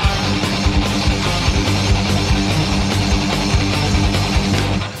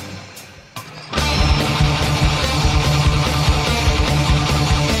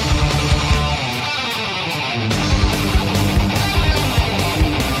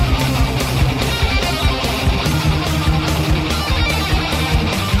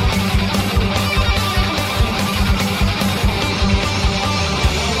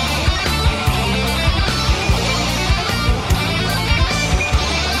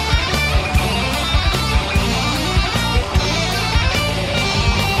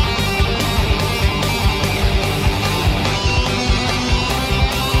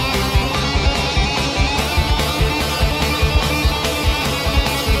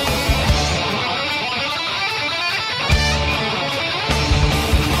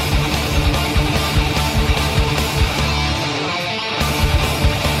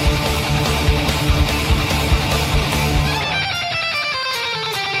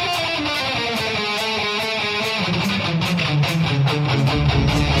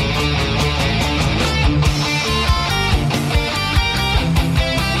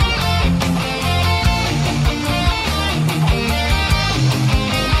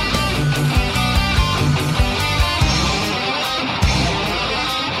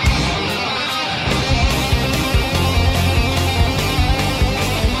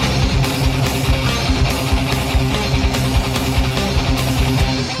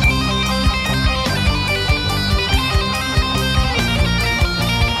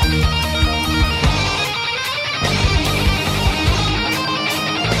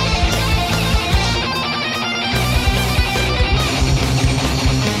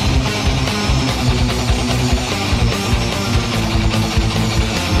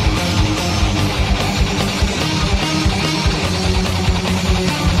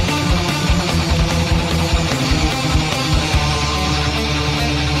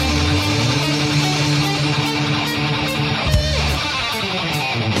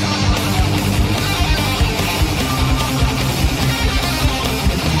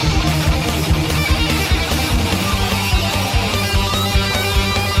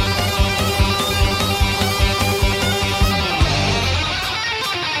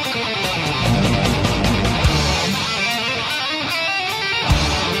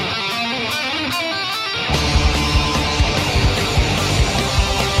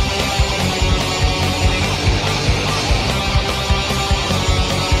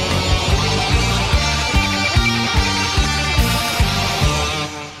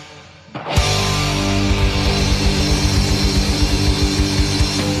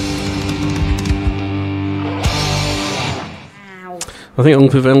 I think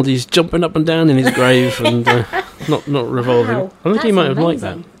Uncle Vivaldi's jumping up and down in his grave and not revolving. Wow, I think he that's might have liked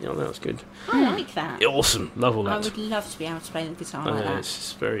that. amazing. Yeah, that was good. I like that. Awesome. Love all I that. would love to be able to play the guitar like that.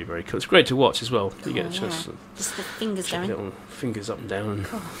 It's very, very cool. It's great to watch as well. You get a Oh, chance yeah. to Just the fingers check going. it on, fingers up and down.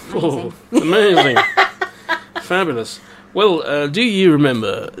 amazing. Amazing. Fabulous. Well, do you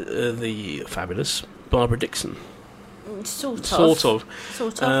remember the fabulous Barbara Dixon? Sort of. Sort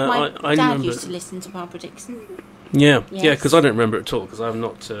of. My I dad remember- used to listen to Barbara Dixon. Yeah, Yes. yeah, because I don't remember it at all, because I'm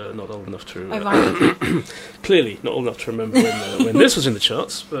not old enough to... Oh, right. clearly not old enough to remember when this was in the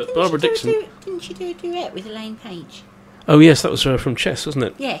charts, but Barbara Dixon... Didn't she do a duet with Elaine Page? Oh, yes, that was from Chess, wasn't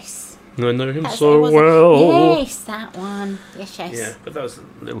it? Yes. I know him That's so what it was. well. Yes, that one. Yes. Yeah, but that was a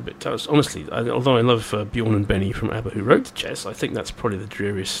little bit... That was, honestly, although I love Bjorn and Benny from ABBA, who wrote Chess, I think that's probably the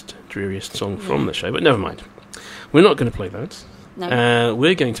dreariest song from the show, but never mind. We're not going to play that. No.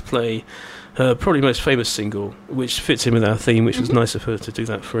 We're going to play her probably most famous single, which fits in with our theme, which was nice of her to do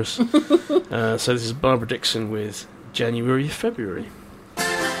that for us. So this is Barbara Dixon with January, February.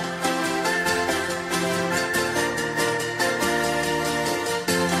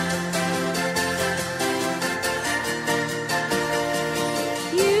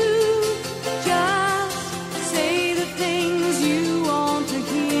 You just say the things you want to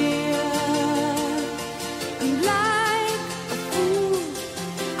hear, and like a fool,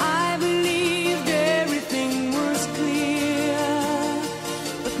 I believed everything was clear.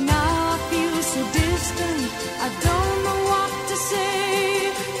 But now I feel so distant, I don't know what to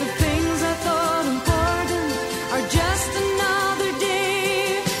say. The things I thought important are just another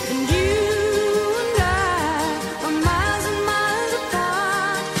day, and you and I are miles and miles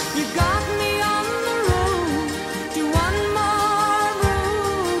apart. You got me on the road to one more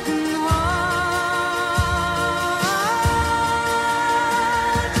broken heart.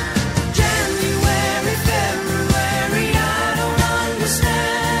 January, February, I don't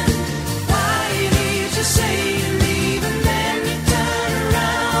understand why it is you say you leave and then you turn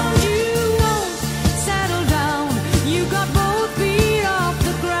around. You won't settle down. You got both feet off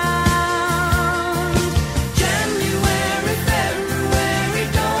the ground. January, February,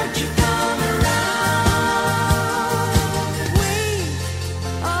 don't you come around. Wait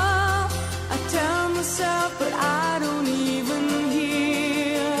up, I tell myself, but I don't even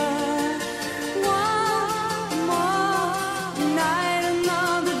hear. One more night,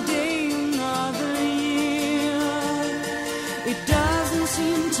 another day, another year. It doesn't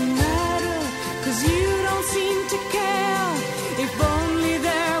seem to matter, 'cause you don't seem to care. If only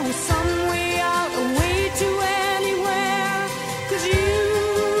there was some way out, a way to anywhere. 'Cause you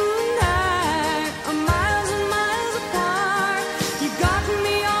and I are miles and miles apart. You got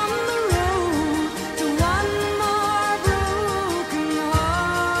me on the road to one more broken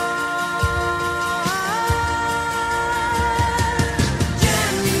heart.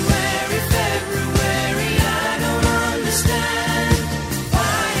 January, February, I don't understand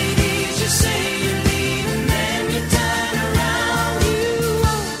why it is you say you leave and then you turn around. You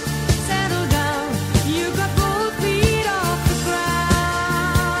won't settle down. You got both feet off the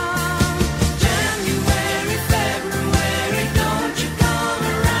ground. January, February, don't you come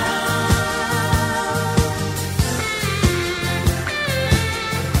around.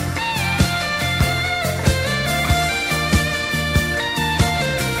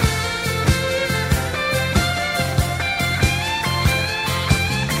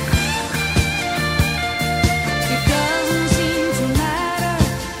 It doesn't seem to matter,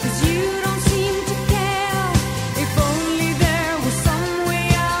 'cause you don't seem to care. If only there was some way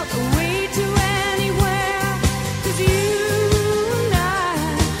out, a way to anywhere. 'Cause you and I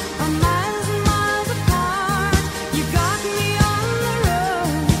are miles and miles apart. You got me on the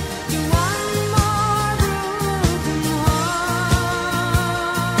road to one more broken heart.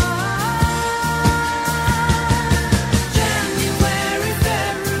 January,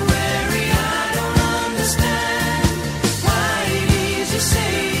 February, I don't understand why it is you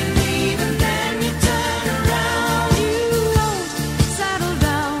say you leave and then you turn around. You won't settle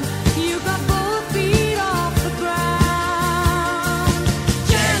down. You got both feet off the ground.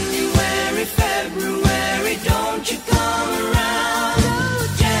 January, February, don't you come around.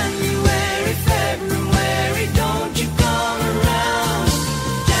 January, February, don't you come around.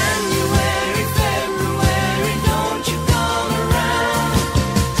 January, February, don't you come around.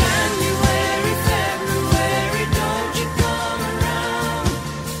 January, February, don't you come around.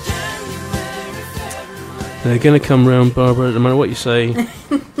 January, February. They're going to come round, Barbara, no matter what you say.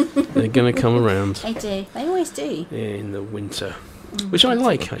 They're going to come around They do. They always do. in the winter. which I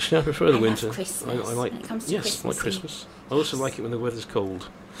like actually. I prefer the winter. Christmas. I like When it comes to yes, I like Christmas. I also like it when the weather's cold.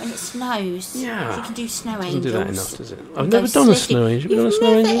 When it snows. Yeah. You can do snow Doesn't angels. do that enough, does it? Or I've go never done a sledging. snow angel. Have you done a snow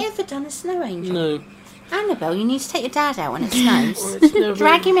You've angel? never ever done a snow angel? No. Annabelle, you need to take your dad out when it snows. It's never-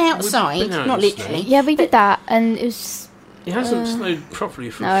 Drag him we've outside, been out not in the literally. snow. Yeah, we did that, and it was. It hasn't snowed properly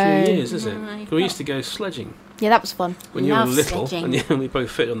for a No. few years, has it? No, We used to go sledging Yeah, that was fun. when you were Love little, sledging. and we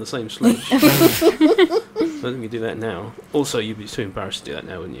both fit on the same sledge. I don't think you do that now. Also, you'd be too embarrassed to do that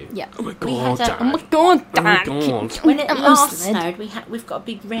now, wouldn't you? Yeah. Oh my We had god, a- Dad. Oh my god, Oh my Dad. god. When it I'm last sled. snowed, we've got a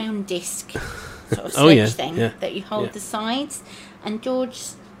big round disc sort of Oh, sledge yeah, thing yeah, that you hold yeah. the sides, and George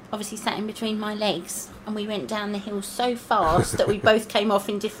obviously sat in between my legs, and we went down the hill so fast that we both came off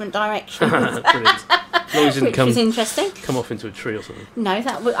in different directions. Brilliant. As long as it Which didn't was interesting. come off into a tree or something. No, I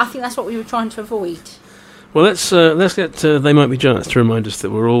think that's what we were trying to avoid. Well, let's get They Might Be Giants to remind us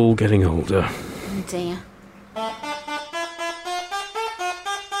that we're all getting older. Oh dear.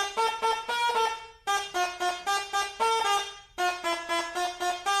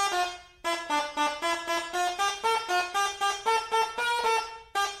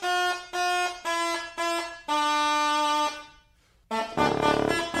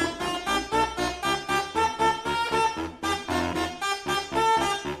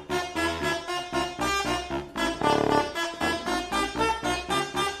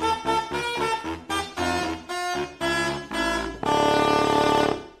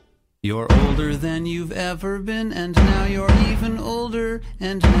 You're older than you've ever been, and now you're even older,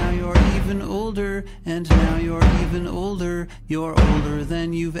 and now you're even older, and now you're even older. You're older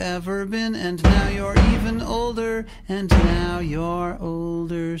than you've ever been, and now you're even older, and now you're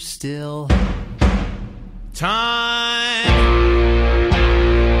older still. Time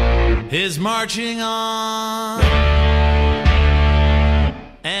is marching on,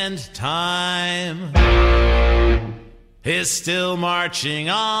 and time is still marching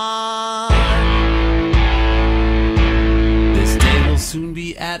on. This day will soon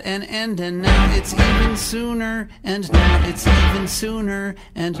be at an end, and now it's even sooner, and now it's even sooner,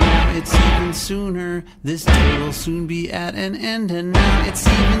 and now it's even sooner. This day will soon be at an end, and now it's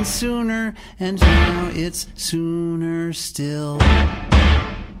even sooner, and now it's sooner still.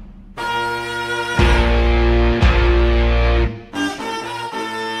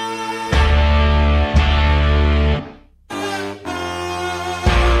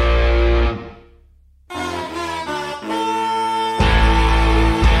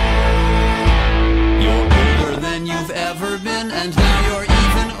 You're older than you've ever been, and now you're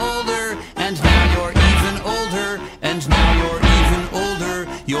even older, and now you're even older, and now you're even older.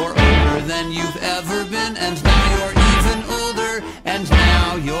 You're older than you've ever been, and now you're even older, and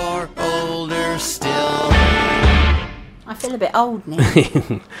now you're older still. I feel a bit old now.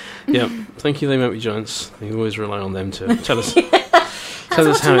 Yeah, thank you, They Might Be Giants. We always rely on them to tell us, That's tell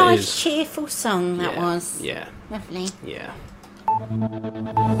us what how a it nice, is. cheerful song that was. Yeah, Lovely. yeah.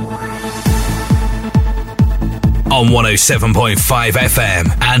 On 107.5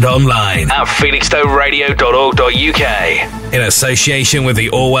 FM and online at felixstoweradio.org.uk. In association with the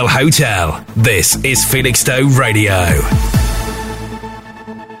Orwell Hotel, this is Felixstowe Radio.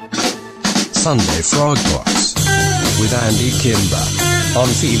 Sunday Frog Box with Andy Kimber on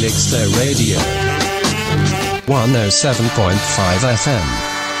Felixstowe Radio 107.5 FM.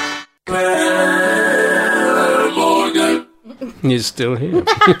 You're still here.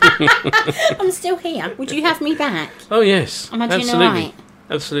 I'm still here. Would you have me back? Oh yes, Am I doing absolutely, alright?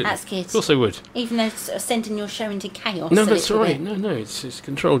 absolutely. That's good. Of course I would. Even though sort of sending your show into chaos. No, a that's little all right. bit. No, it's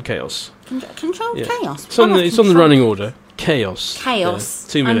controlled chaos. Controlled Yeah. chaos. It's on Why the not it's on the controlled running order. Chaos. Chaos.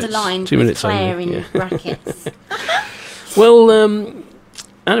 Yeah. 2 minutes. Underlined 2 with minutes Claire only. in Yeah. brackets. Well,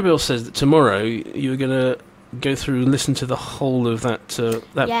 Annabelle says that tomorrow you're going to go through and listen to the whole of that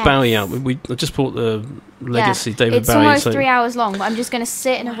Yes. Bowie album. I just bought the Legacy David it's Bowie. almost so 3 hours long, but I'm just going to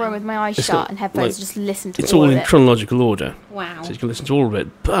sit in a room with my eyes It's shut got, and headphones like, and just listen to it's all all of in it. chronological order. Wow. So you can listen to all of it.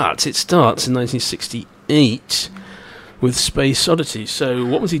 But it starts in 1968 with Space Oddity. So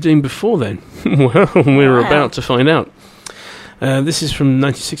what was he doing before then? Well, we're Wow. about to find out. This is from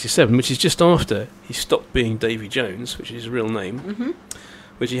 1967, which is just after he stopped being Davy Jones, which is his real name, Mhm.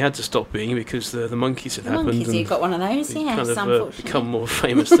 which he had to stop being because the Monkees had The happened. Monkees, and you got one of those, he yes, kind of unfortunately. become more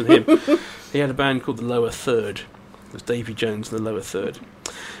famous than him. He had a band called the Lower Third. It was Davy Jones and the Lower Third.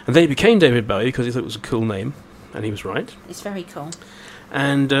 And then he became David Bowie because he thought it was a cool name, and he was right. It's very cool.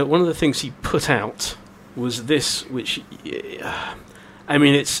 And one of the things he put out was this, which, I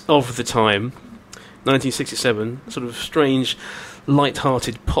mean, it's of the time. 1967, sort of strange,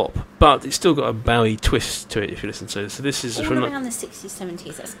 light-hearted pop, but it's still got a Bowie twist to it if you listen to it. So this is all from around the 60s,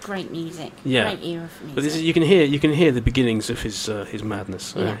 70s. That's great music. Yeah. Great era for music. But this is, you can hear the beginnings of his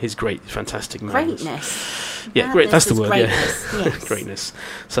madness, his fantastic madness. Greatness. Yeah, great. That's the word. Greatness. Yeah, Yes. greatness.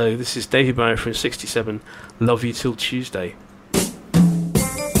 So this is David Bowie from '67. Love You Till Tuesday.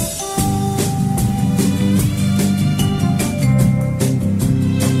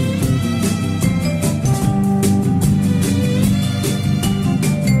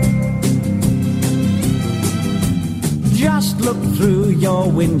 Just look through your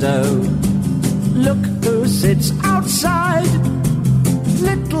window. Look who sits outside.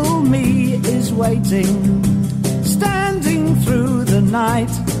 Little me is waiting, standing through the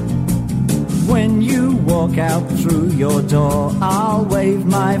night. When you walk out through your door, I'll wave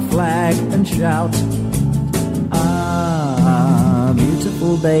my flag and shout. Ah,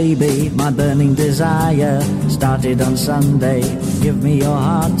 beautiful baby, my burning desire started on Sunday. Give me your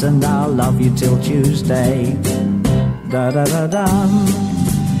heart and I'll love you till Tuesday. Da-da-da-dum,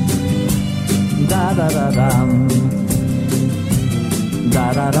 da-da-da-dum,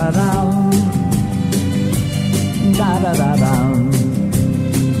 da-da-da-dum, da-da-da-dum.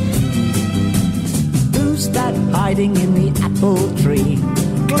 Who's that hiding in the apple tree,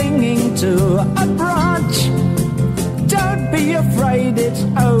 clinging to a branch? Don't be afraid, it's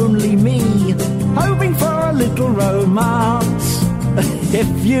only me, hoping for a little romance. If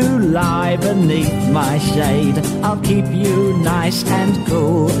you lie beneath my shade, I'll keep you nice and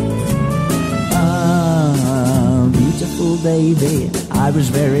cool. Ah, beautiful baby, I was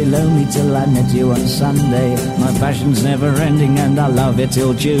very lonely till I met you on Sunday. My passion's never ending and I love you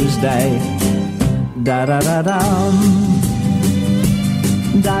till Tuesday. Da-da-da-dum,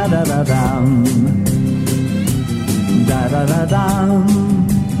 da-da-da-dum, da-da-da-dum,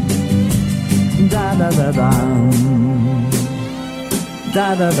 da-da-da-dum.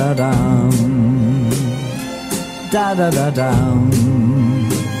 Da-da-da-dum, da-da-da-dum,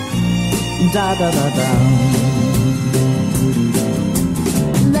 da-da-da-dum.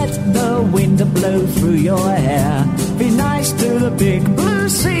 Let the wind blow through your hair, be nice to the big blue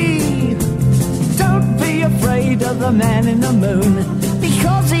sea. Don't be afraid of the man in the moon,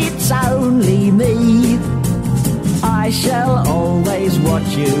 because it's only me. I shall always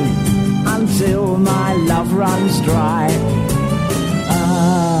watch you until my love runs dry.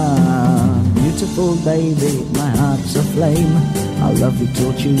 Ah, beautiful baby, my heart's aflame. I'll love you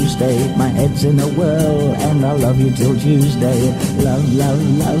till Tuesday. My head's in a whirl and I'll love you till Tuesday. Love, love,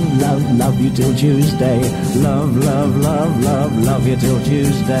 love, love, love you till Tuesday. Love, love, love, love, love you till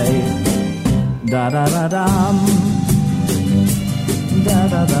Tuesday. Da-da-da-dum,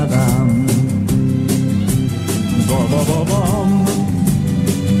 da-da-da-dum, ba-ba-ba-bum,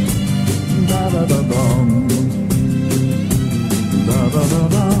 da-da-da-dum.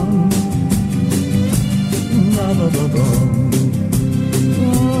 Da-da-da-dum, da-da-da-dum,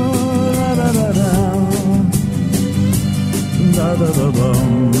 da-da-da-dum,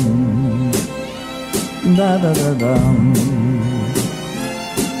 da-da-da-dum, da-da-da-dum,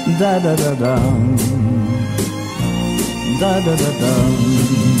 da-da-da-dum, da-da-da-dum.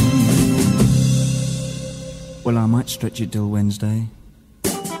 Well, I might stretch it till Wednesday.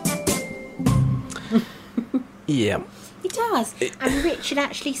 Yeah. He does. And Richard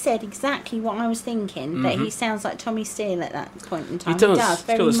actually said exactly what I was thinking, that he sounds like Tommy Steele at that point in time. He does.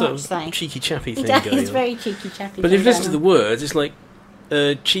 Very He's got much a sort of so. cheeky chappy thing He does. going It's on. very cheeky chappy. But if you listen to the words, it's like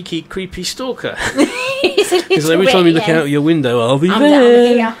cheeky, creepy stalker. Because every time you look out your window, I'll be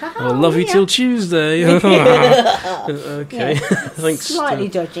there. I'll love you till Tuesday. Okay. Thanks. Slightly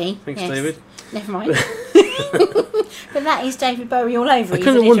dodgy. Thanks, yes. David. Never mind. But that is David Bowie all over. I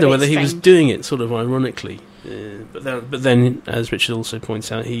kind of wonder whether he was doing it sort of ironically. But then, as Richard also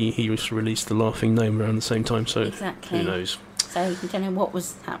points out, he released The Laughing Gnome around the same time, so exactly. Who knows? So you don't know what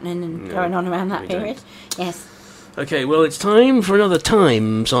was happening and going on around that period. Yes. Okay, well, it's time for another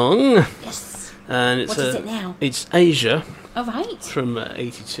Time song. Yes. And it's what is it now? It's Asia. All right. From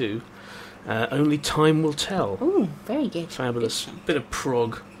 '82. Only Time Will Tell. Ooh, very good. Fabulous. Bit of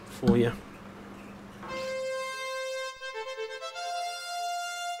prog for you.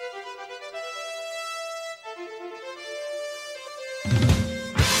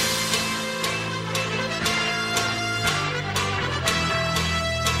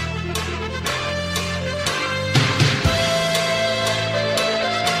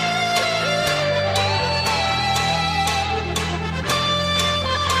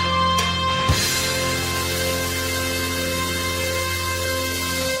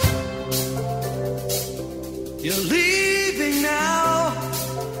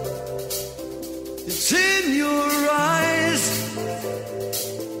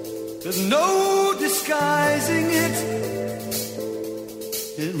 There's no disguising it.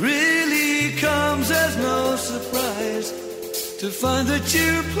 It really comes as no surprise to find that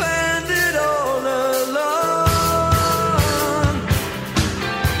you planned it all along.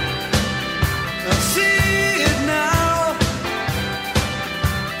 I see it now.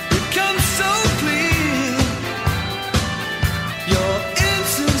 It comes so clear. Your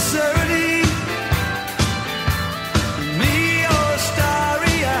insincerity, me all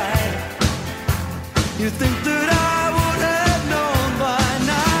starry-eyed. You think that I would have known by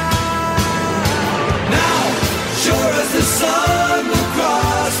now. Now, sure as the sun will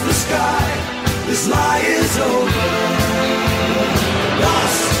cross the sky, this lie is over.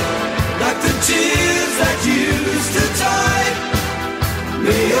 Lost like the tears that used to tide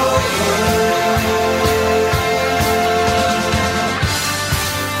me over.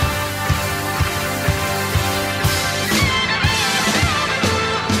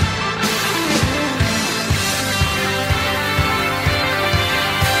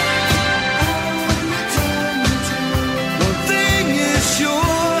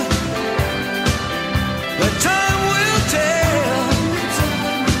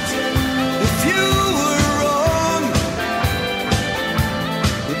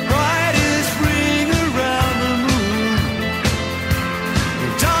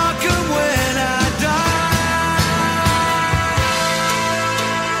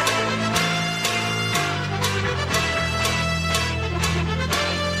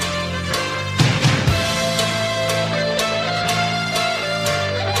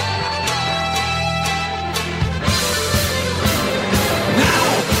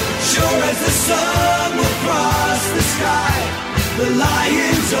 The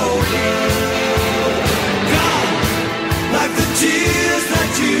lion's over. Gone like the tears that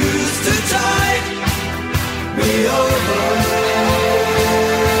used to tide me over.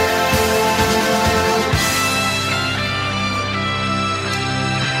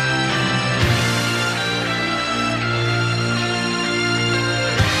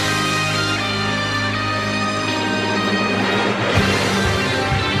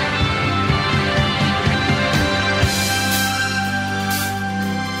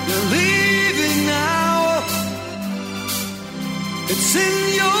 It's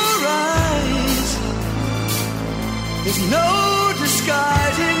in your eyes. There's no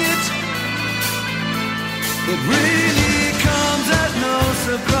disguising it. It really comes as no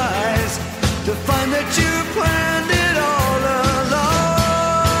surprise to find that you planned it all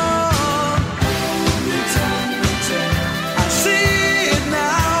along. I see it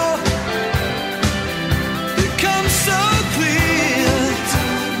now. It comes so clear.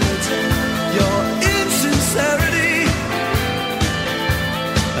 Your insincerity,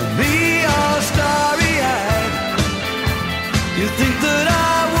 you think that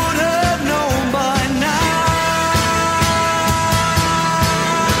I would have known by now.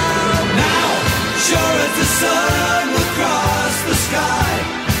 Now, sure as the sun will cross the sky,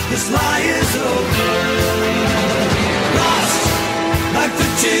 this lie is over. Lost like the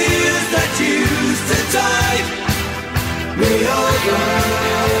tears that used to tide me over.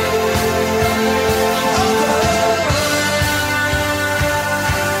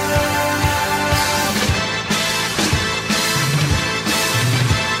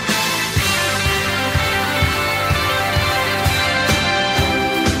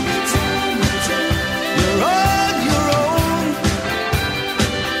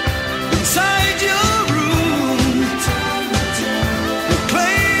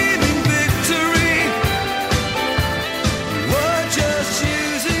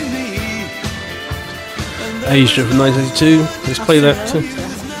 Asia from 1982. Just play that.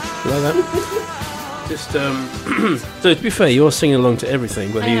 Like that. Just so to be fair, you're singing along to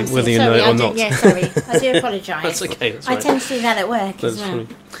everything, whether you know it or not. Yeah, sorry. I do apologise. That's okay. That's I right. tend to do that at work That's as well. funny.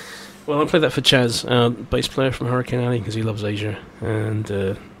 Well, I'll play that for Chaz, bass player from Hurricane Alley, because he loves Asia,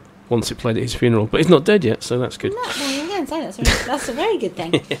 and wants it played at his funeral. But he's not dead yet, so that's good. No, well, you can say that's a very good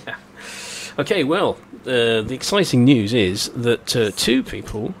thing. Yeah. Okay, well, the exciting news is that two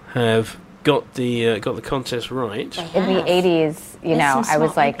people have got the contest right. In the 80s, I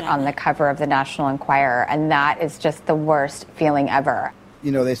was on the cover of the National Enquirer, and that is just the worst feeling ever.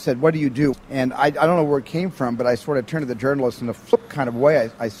 They said, what do you do? And I don't know where it came from, but I sort of turned to the journalist in a flip kind of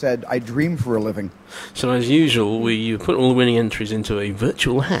way. I said, I dream for a living. So as usual, you put all the winning entries into a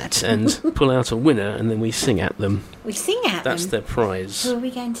virtual hat and pull out a winner, and then we sing at them. We sing at them? That's their prize. Who are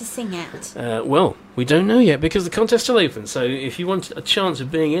we going to sing at? Well, we don't know yet, because the contest's still open. So if you want a chance of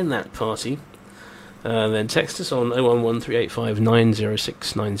being in that party, then text us on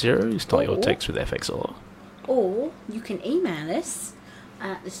 011-385-90690. Start your text with FXR. Or you can email us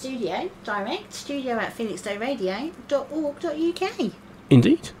at the studio, direct, studio@felixstoweradio.org.uk.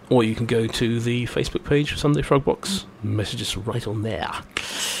 Indeed. Or you can go to the Facebook page for Sunday Frog Box. Message us right on there.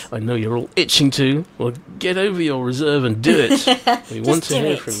 I know you're all itching to. Well, get over your reserve and do it. We want to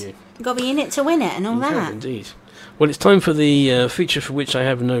hear from you. You've got to be in it to win it and all that. Indeed. Well, it's time for the feature for which I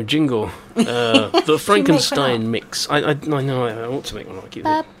have no jingle. The Frankenstein mix. I know I ought to make one like you.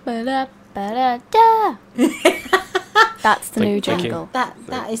 That's the new jingle. That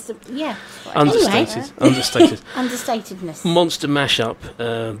is the Understated. Anyway. Understated. Understatedness. Monster mashup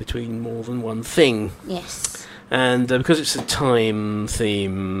between more than one thing. Yes. And because it's a time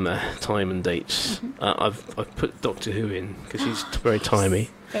theme, time and dates, I've put Doctor Who in because he's very timey.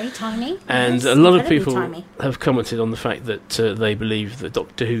 Very tiny. And yes, a lot of people tiny. have commented on the fact that they believe the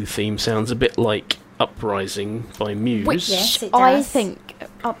Doctor Who theme sounds a bit like Uprising by Muse. Which yes, it I does. think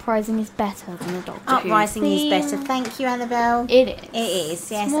Uprising is better than the Doctor Who Uprising is theme. better. Thank you, Annabelle. It is. It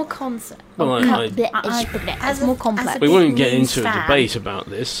is, yes. It's more concept. Well, It's more complex. We won't get Muse into a fan. debate about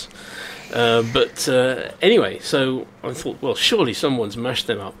this. But anyway, so I thought, well, surely someone's mashed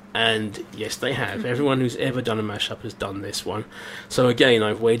them up. And yes, they have. Everyone who's ever done a mashup has done this one. So again,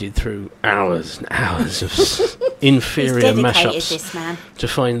 I've waded through hours and hours of inferior He's dedicated, mashups this man. to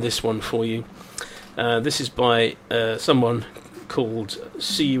find this one for you. This is by someone called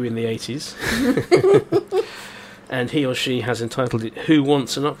See You in the 80s. And he or she has entitled it Who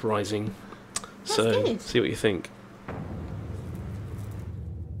Wants an Uprising? So, good. see what you think.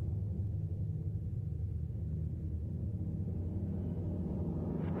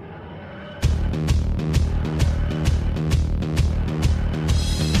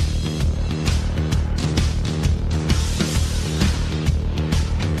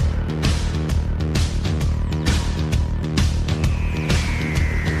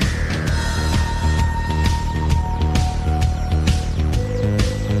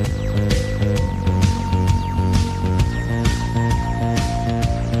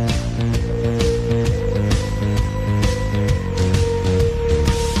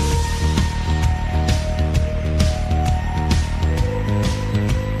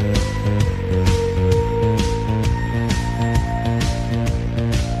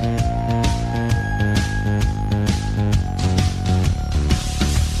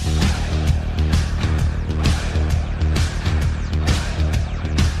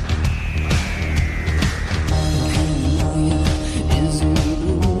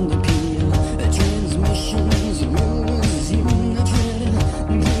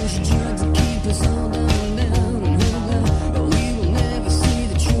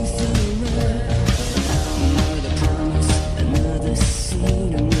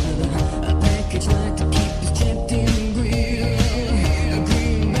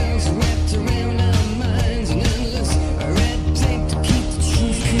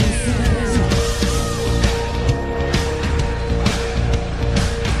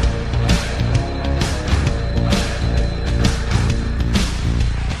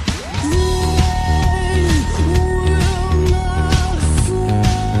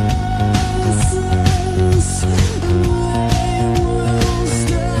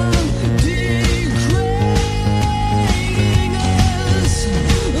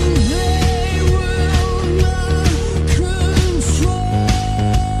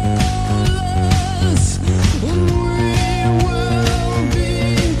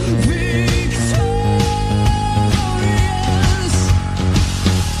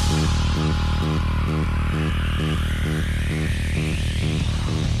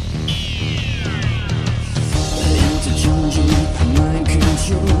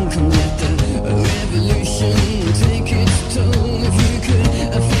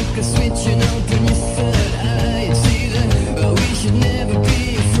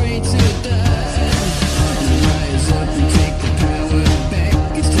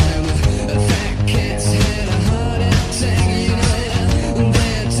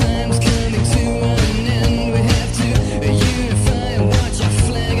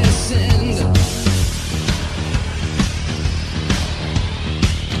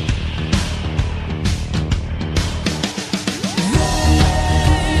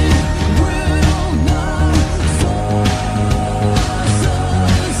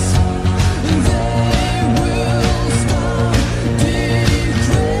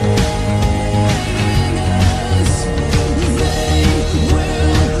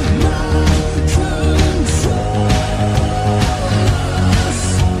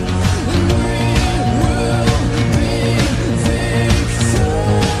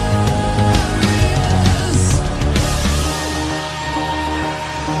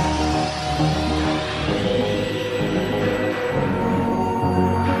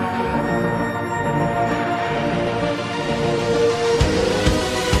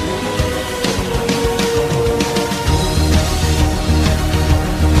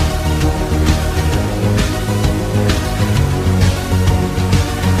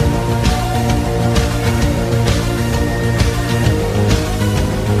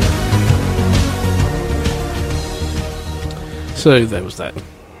 So there was that.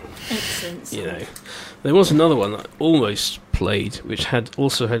 Excellent. You know, there was another one that I almost played, which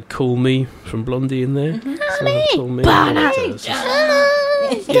also had "Call Me" from Blondie in there. Call Me. Yeah. Okay.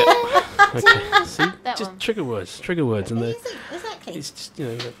 See, just trigger words, and exactly. It's just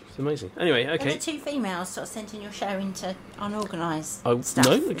it's amazing. Anyway, okay. Are the two females sort of sending your show into unorganised Oh stuff?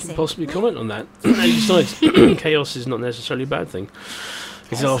 no, we can possibly comment on that. Besides, chaos is not necessarily a bad thing.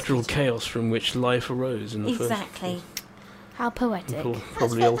 It's after all chaos from which life arose in the first. Exactly. How poetic. Will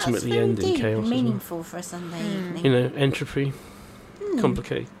probably ultimately end in chaos. And meaningful for a Sunday evening. You know, entropy,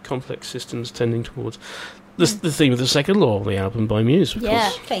 complex systems tending towards. The theme of the second law of the album by Muse, of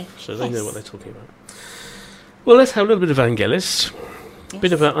course. Okay. So they know what they're talking about. Well, let's have a little bit of Vangelis.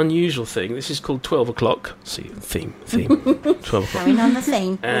 Bit of an unusual thing. This is called 12 O'Clock. See, theme. 12 O'Clock. Carrying on the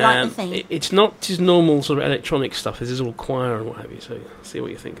theme. We like the theme. It's not his normal sort of electronic stuff. This is all choir and what have you. So see what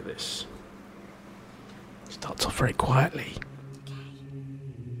you think of this. Starts off very quietly.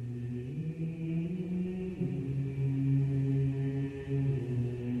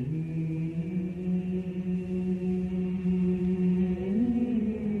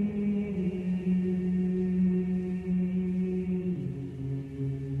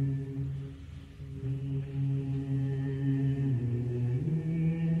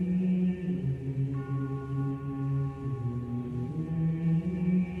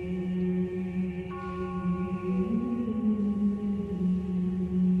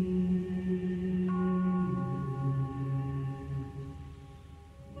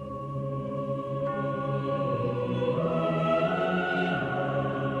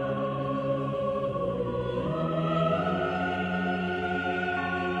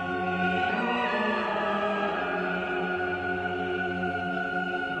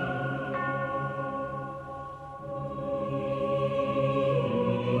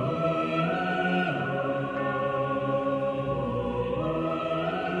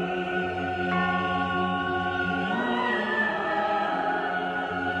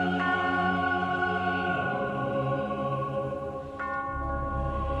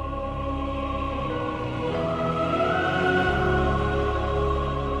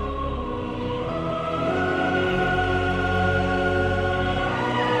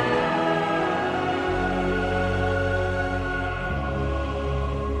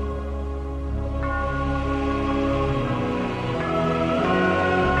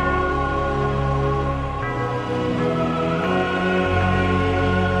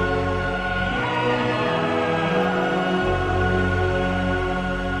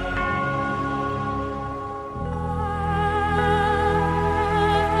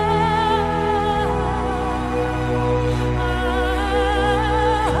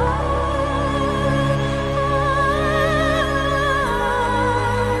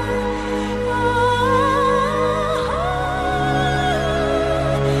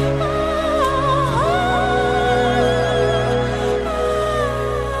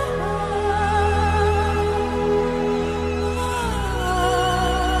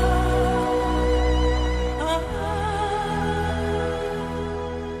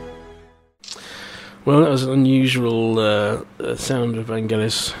 Well, that was an unusual sound of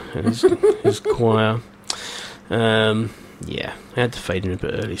Vangelis and his choir. Yeah, I had to fade him a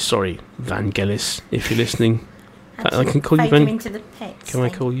bit early. Sorry, Vangelis, if you're listening. I can call you Vangelis. Can I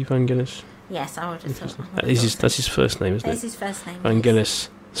call you Vangelis? Yes, I would have thought. That's his first name, isn't it? That's his first name. Vangelis,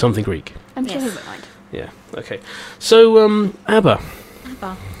 something Greek. I'm sure he won't mind. Yeah, okay. So, ABBA.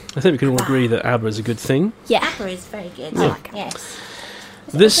 ABBA. I think we can all agree that ABBA is a good thing. Yeah. ABBA is very good. Yeah. I like it. Yes.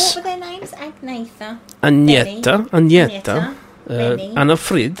 This what were their names? Agnetha. Agnetha, Benny.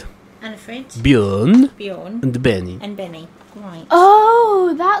 Anna-Frid, Björn, and Benny. Right.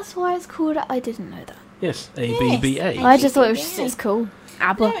 Oh, that's why it's called. I didn't know that. Yes, ABBA. I just thought it's cool.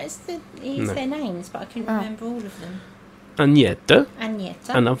 ABBA. No, it's their names, but I couldn't remember all of them. Agnetha, Agnetha,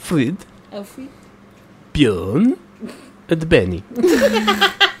 Anna-Frid, Elfrid, Björn, and Benny.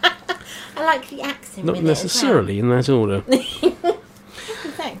 I like the accent. Not necessarily in that order.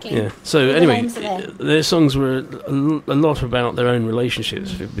 Exactly. Yeah. So anyway, their songs were a lot about their own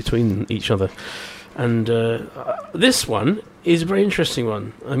relationships between each other, and this one is a very interesting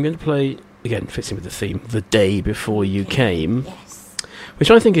one. I'm going to play again. Fits in with the theme. The Day Before You Came. Yes. Which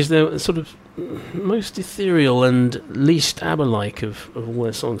I think is the sort of most ethereal and least ABBA-like of all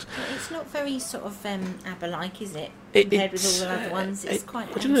their songs. It's not very sort of ABBA-like, is it? Compared with all the other ones, it's quite.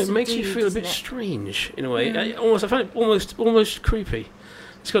 I don't know. It makes you feel a bit strange in a way. I find it almost creepy.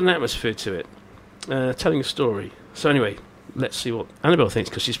 It's got an atmosphere to it, telling a story. So anyway, let's see what Annabelle thinks,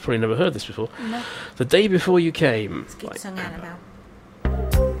 because she's probably never heard this before. No. The Day Before You Came. It's a good song, Annabelle.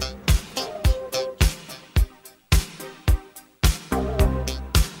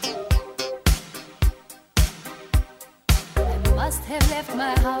 have left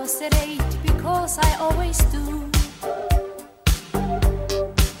my house at 8 because I always do.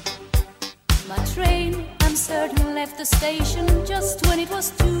 My train, I'm certain, left the station just when it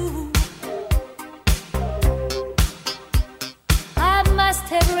was 2. I must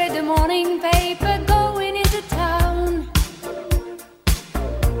have read the morning paper going into town,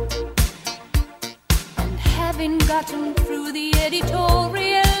 and having gotten through the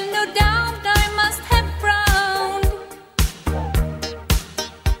editorial, no doubt I must have frowned.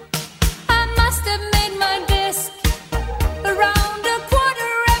 I must have made my desk around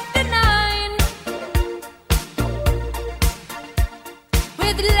 9:15,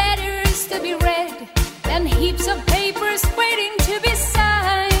 with letters to be read and heaps of papers waiting to be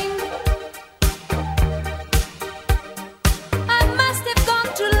signed. I must have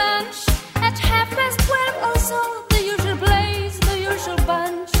gone to lunch at 12:30 or so, the usual place, the usual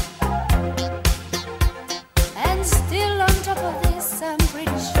bunch. And still on top of this, I'm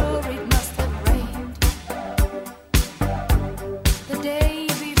pretty sure it must have rained the day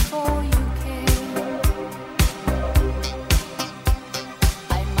before you came.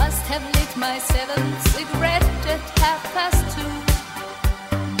 I must have lit my 7th cigarette at 2:30.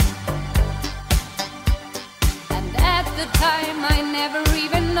 And at the time I never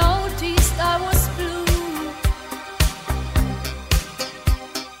even noticed I was blue.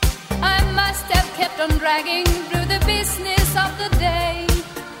 I must have kept on dragging through the business of the day,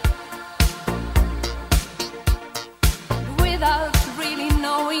 without really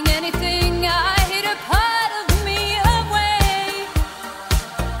knowing anything. I hid a part of me away.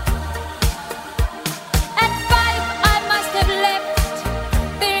 At 5 I must have left.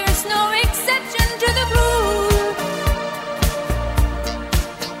 There's no exception to the rule.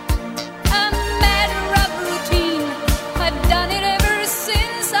 A matter of routine. I've done it ever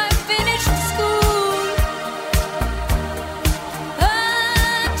since I finished school. A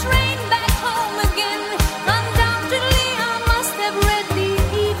train back home again. Undoubtedly I must have read the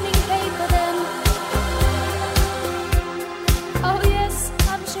evening paper then. Oh yes,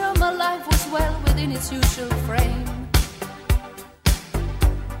 I'm sure my life was well within its usual frame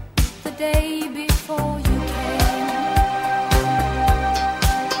the day before you came.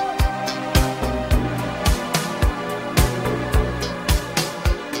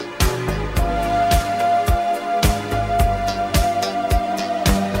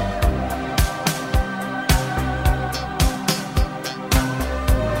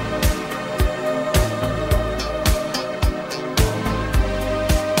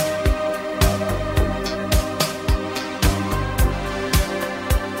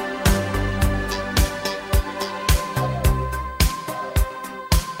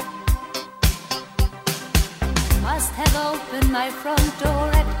 Must have opened my front door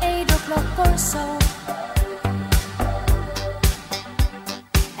at 8 o'clock or so,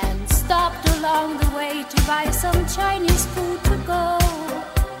 and stopped along the way to buy some Chinese food to go.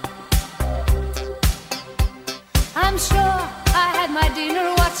 I'm sure I had my dinner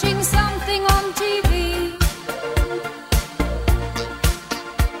watching something on TV.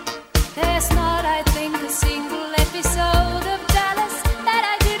 There's not, I think, a single episode of Dallas that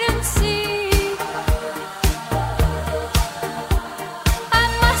I didn't see. I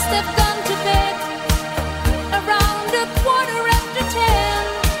must have gone to bed around 10:15.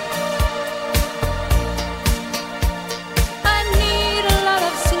 I need a lot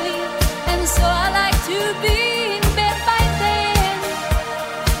of sleep, and so I like to be in bed by then.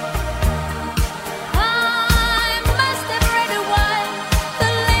 I must have read a while,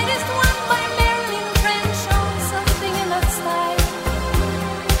 the latest one by Marilyn French, or something in that style.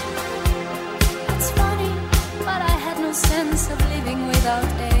 It's funny, but I had no sense of living without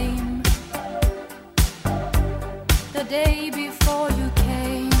aim the day before you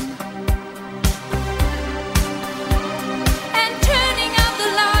came. And turning out the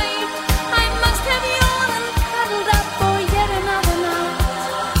light, I must have yawned and cuddled up for yet another night.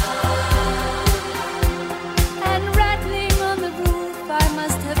 And rattling on the roof, I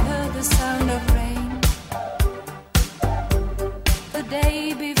must have heard the sound of rain the day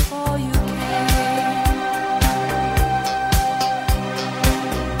before you came.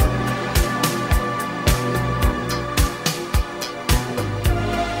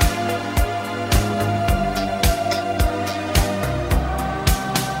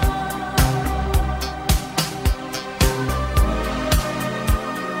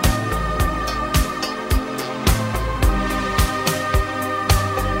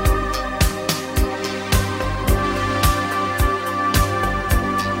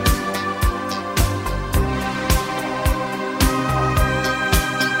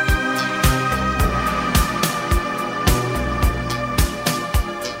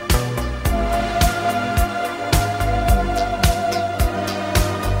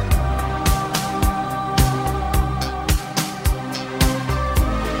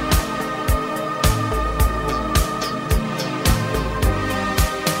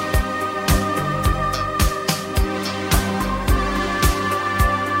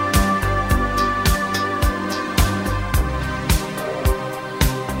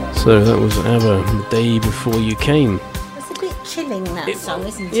 So that was ABBA, The Day Before You Came. It's a bit chilling, that song,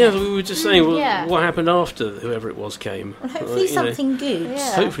 isn't it? Yeah, we were just saying, well, Yeah. what happened after whoever it was came? Well, hopefully You know, something good.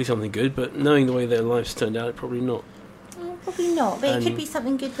 Yeah. Hopefully something good, but knowing the way their lives turned out, probably not. Well, probably not, but it could be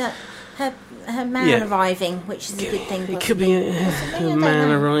something good that her man Yeah. arriving, which is a good thing. It could be a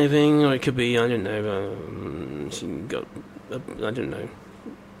man arriving, or it could be, I don't know, she got, I don't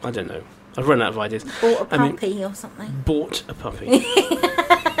know. I've run out of ideas. Bought a puppy or something. Bought a puppy.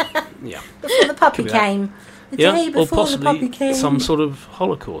 Yeah. Before the puppy Could be that. came. The Yeah, day or before the possibly puppy came. some sort of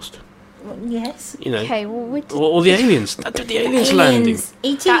Holocaust. Well, yes. You know, Okay, well, or the aliens. The aliens landing.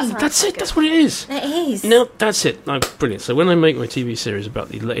 E.T. That's it. That's what it is. It is. No, that's it. No, brilliant. So when I make my TV series about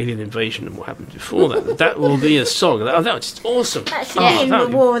the alien invasion and what happened before that, that will be a song. That's just awesome. That should be in the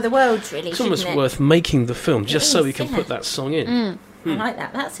War of the Worlds, really. It's almost shouldn't it? worth making the film just so is, we can yeah. put that song in. I like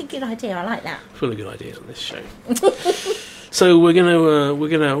that. That's a good idea. I like that. Full of good ideas on this show. So we're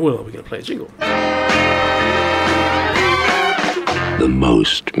gonna play a jingle. The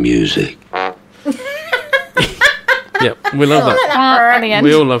most music. Yeah, we love that. At the end.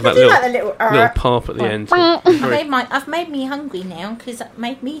 We all love that I do little like the little pop at the end. I've made me hungry now because that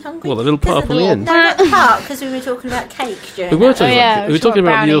made me hungry. Well, the little pop at the end. No, not the part because we were talking about cake during We were that. talking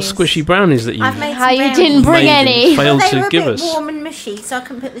about the little squishy brownies that you I've made How some you brownies. didn't bring any. failed They to were a give bit us. warm and mushy, so I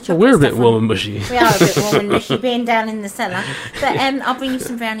couldn't put the Well, chocolate we're a bit stuff warm on. and mushy. We are a bit warm and mushy, being down in the cellar. But I'll bring you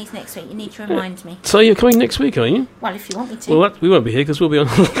some brownies next week. You need to remind me. So you're coming next week, are you? Well, if you want me to. Well, we won't be here because we'll be on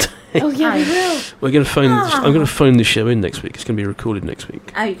holiday. Oh, yeah, we will. We're going to phone. Ah. I'm going to phone the show in next week. It's going to be recorded next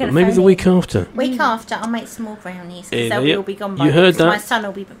week. Oh, you're going But to maybe the week after. Week after, I'll make some more brownies because Yeah, they yeah. will be gone by You then, heard 'cause my that? son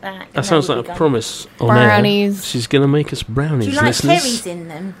will be back. and That sounds they will like be a gone. promise on Brownies. air. She's going to make us brownies, Do you like listeners. cherries in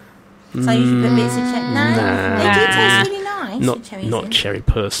them? So you should put bits of cherry. No, Nah. they do taste really nice. with cherries Not in. cherry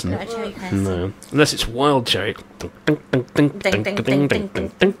person. Not a cherry person. No, unless it's wild cherry.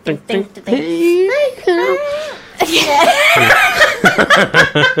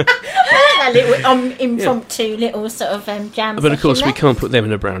 That little impromptu little sort of jam. But of course, session we there. can't put them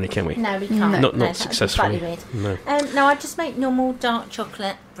in a brownie, can we? No, we can't. Not No, that'd be successfully. slightly weird. No. No, I just make normal dark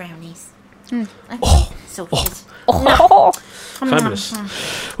chocolate brownies. Okay. Sorted. Fabulous.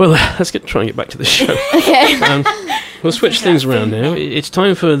 Well, let's try and get back to the show. Okay. We'll switch things around now. It's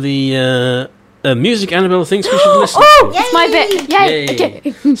time for the music Annabelle thinks we should listen Oh, to. it's my bit. Yay. Yay.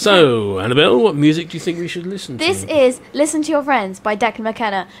 Okay. So, Annabelle, what music do you think we should listen to? This is "Listen to Your Friends" by Declan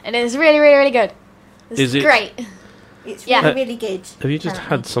McKenna, and it is really, really, really good. It's Is it? great. It's Yeah. really, really good. Have you just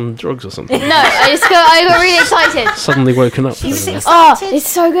had some drugs or something? No, I got really excited. Suddenly woken up. She was haven't you? excited. Oh, it's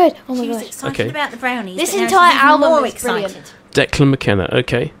so good. Oh my She was gosh. excited Okay. about the brownies. This Oh, but now entire she's even album more is excited. brilliant. Declan McKenna,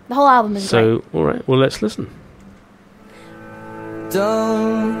 okay. The whole album is great. So, alright, well, let's listen.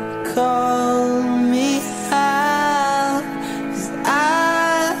 Don't call me out, 'cause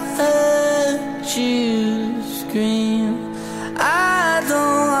I heard you scream. I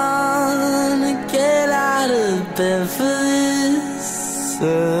don't wanna get out of bed for this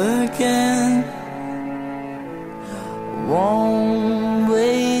again. Won't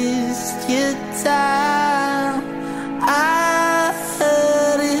waste your time. I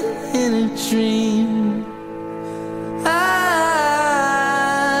heard it in a dream.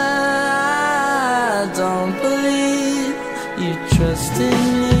 I don't believe you trust in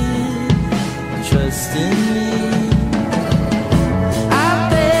me, trust in me. I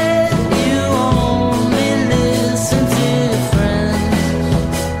bet you only listen to your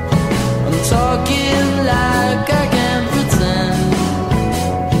friends. I'm talking like I can pretend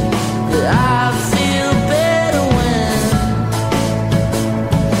that I feel better when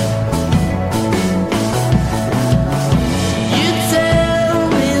you tell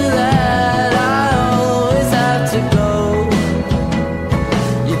me that I always have to go.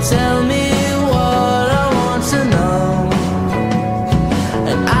 You tell me what I want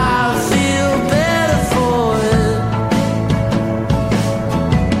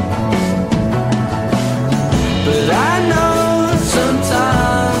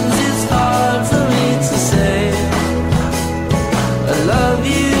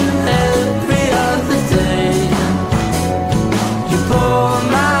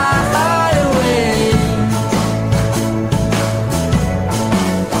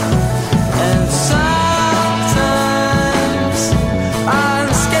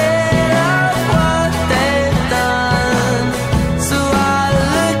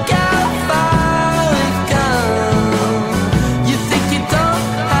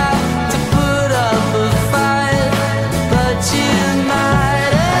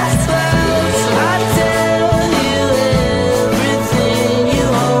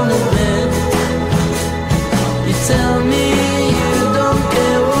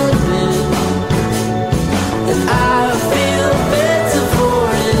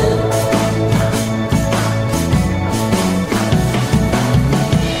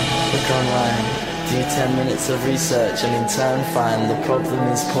rich and in turn find the problem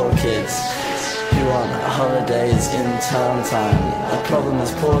is poor kids who want holidays in term time. The problem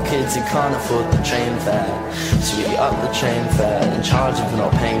is poor kids who can't afford the train fare, so we up the train fare and charge them for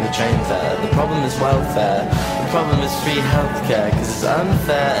not paying the train fare. The problem is welfare. The problem is free healthcare, cause it's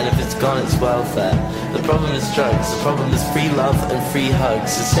unfair, and if it's gone it's welfare. The problem is drugs. The problem is free love and free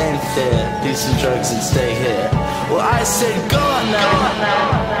hugs. So stay in fear, do some drugs and stay here. Well, I said go on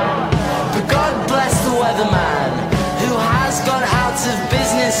now. But God bless the weatherman, who has gone out of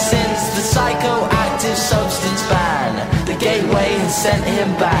business since the psychoactive substance ban. The gateway has sent him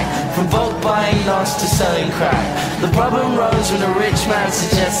back from bulk buying NOS to selling crack. The problem rose when a rich man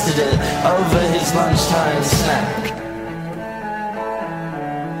suggested it over his lunchtime snack.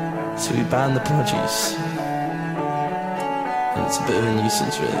 So we banned the produce, and it's a bit of a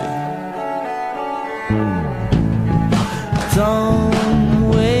nuisance really. Don't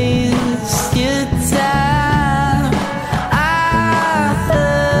waste your time. I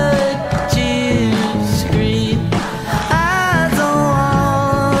heard you scream. I don't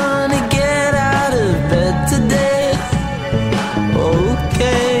wanna get out of bed today.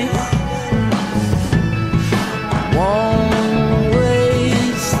 Okay. Won't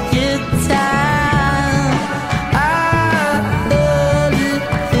waste your time. I heard it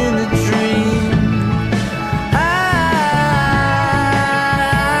in a dream.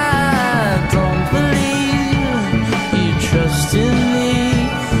 Don't believe you trust in me,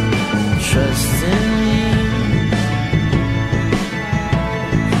 trust in me.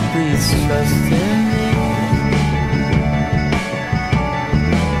 Please trust in me.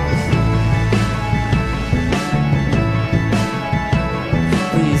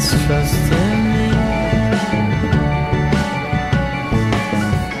 Please trust in me.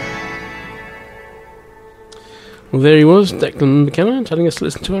 Well, there he was, Declan McKenna, telling us to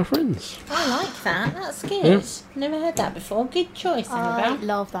listen to our friends. I like that. That's good. Yeah. Never heard that before. Good choice, I Annabelle.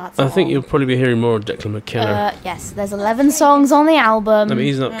 love that I song. think you'll probably be hearing more of Declan McKenna. Yes, there's 11 songs on the album. I mean,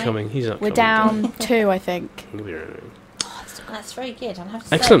 he's not coming. He's not We're coming. down 2, I think. He'll be around. That's very good. I'll have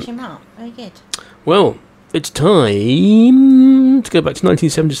to Excellent. search him up. Very good. Well, it's time to go back to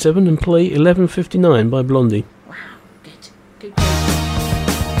 1977 and play 11:59 by Blondie. Good.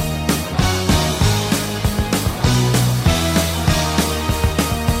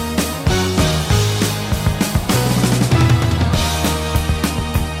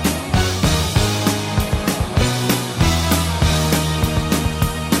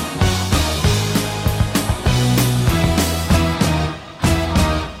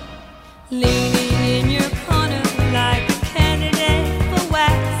 Leaning in your corner like a candidate for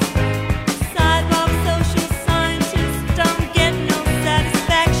wax. Sidewalk social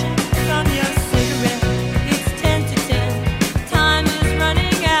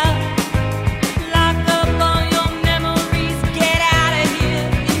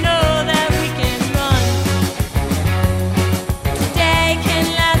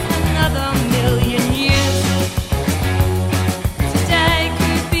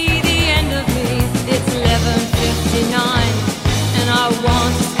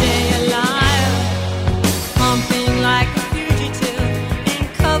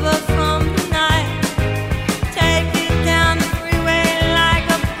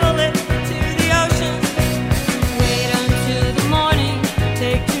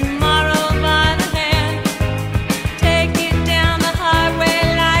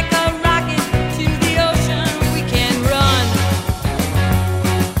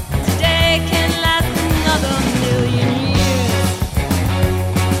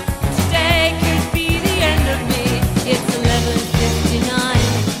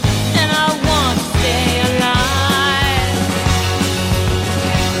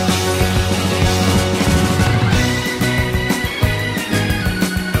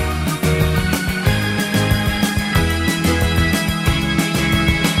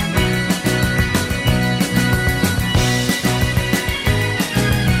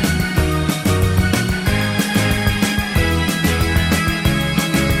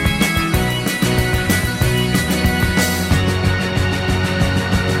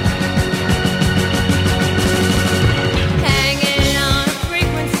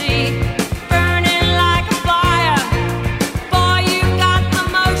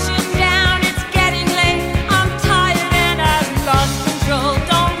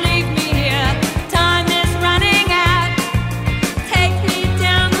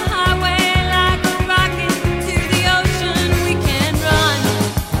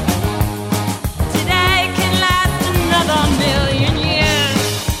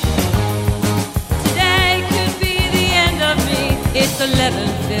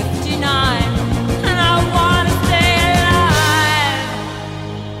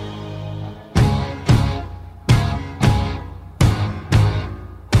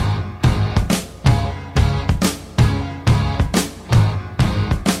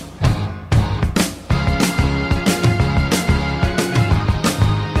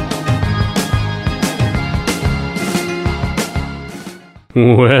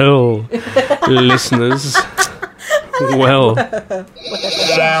Well, listeners, well,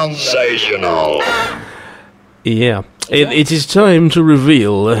 Sensational. yeah. It is time to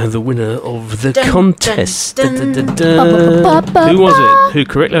reveal the winner of the contest. Who was it? Who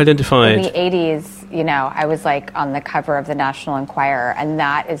correctly In identified? the 80s, you know, I was like on the cover of the National Enquirer, and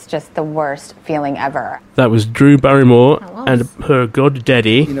that is just the worst feeling ever. That was Drew Barrymore and her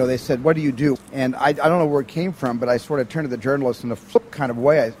goddaddy. You know, they said, what do you do? And I don't know where it came from, but I sort of turned to the journalist in a flip kind of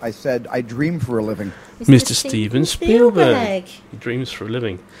way. I said, I dream for a living. Mr. Steven Spielberg. He dreams for a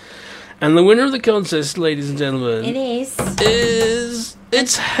living. And the winner of the contest, ladies and gentlemen, it's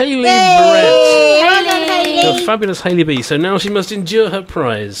Hayley Brett. Haley. The fabulous Hayley B. So now she must endure her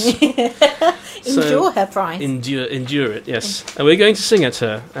prize. Endure her prize. Endure it, yes. And we're going to sing at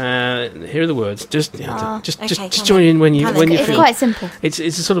her. Here are the words. Just join in when you feel. It's quite simple. It's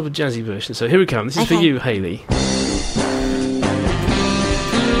a sort of a jazzy version. So here we come. This is for you, Hayley.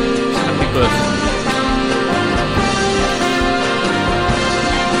 Happy birthday.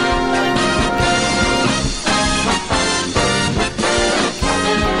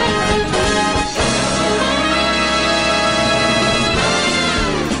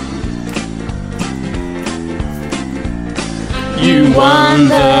 You won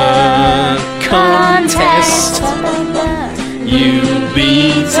the contest. You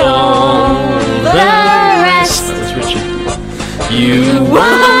beat all the rest. That was Richard. You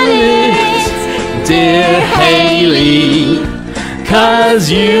won it, dear Hayley,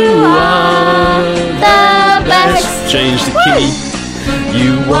 'cause you are the best. Change the key.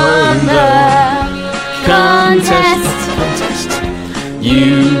 You won the contest.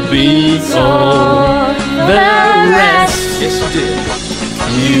 You beat all the rest. Yes, you did.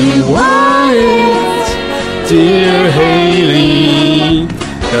 You won it, dear Hayley,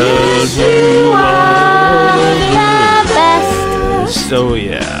 'cause you are the best. So,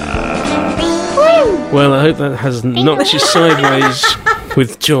 yeah. Well, I hope that has knocked you sideways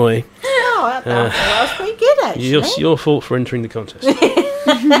with joy. Oh, that was pretty good, actually. It's your fault for entering the contest.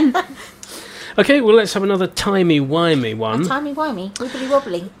 Okay, well, let's have another timey-wimey one. Timey-wimey,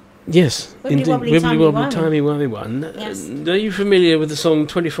 wibbly-wobbly. Yes, indeed. Wibbly-wobbly, Wibbly-wobbly, timey-wimey. timey-wimey one. Yes. Are you familiar with the song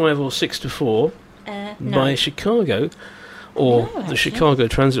 25 or 6 to 4 No. by Chicago? Or No, the actually. Chicago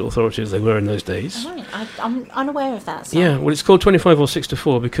Transit Authority, as they were in those days. Right, I'm unaware of that song. Yeah, well, it's called 25 or 6 to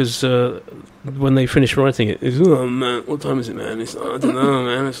 4 because when they finished writing it, it's, oh man, what time is it, man? It's, I don't know,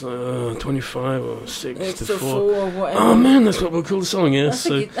 man. It's like 25 or 6 to 4. Or whatever. Oh man, that's what we'll call the song, yeah. That's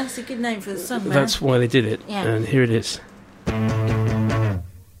a good name for the song, man. That's why they did it. Yeah. And here it is.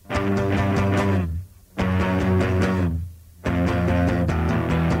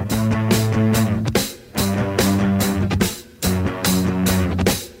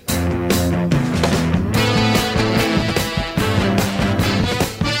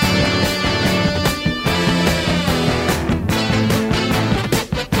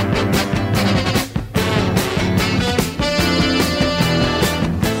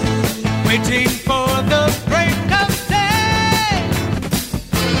 Waiting for the break of day,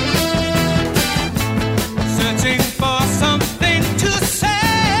 searching for something to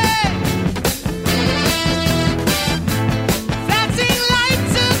say, flashing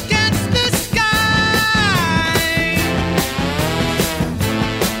lights against the sky,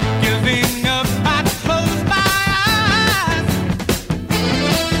 giving up, I close my eyes.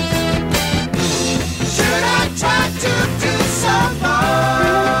 Should I try to do some more?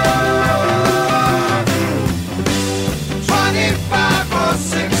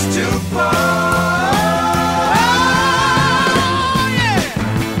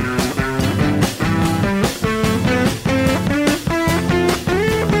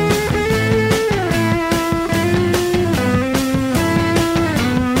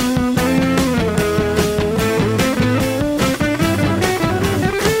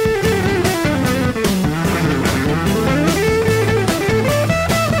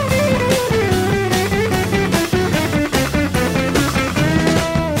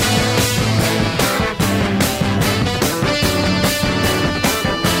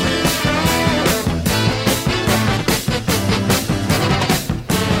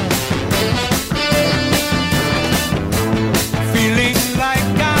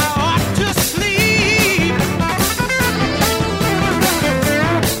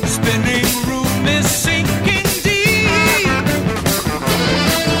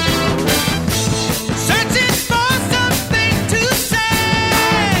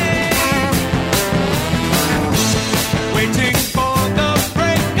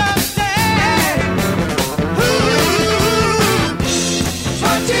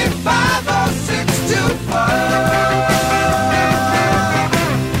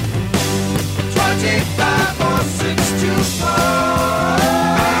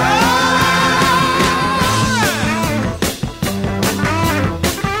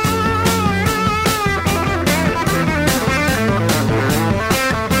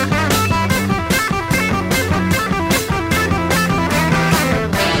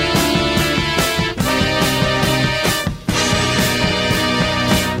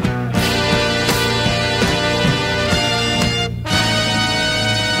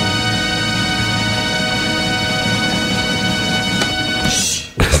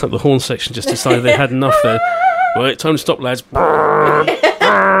 looks like the horn section just decided they had enough there. Right, time to stop, lads. That's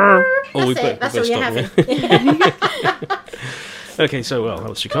all you're having. Okay, so that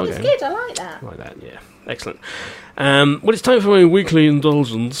was Chicago. That's good, I like that. Like that, yeah. Excellent. Well, it's time for my weekly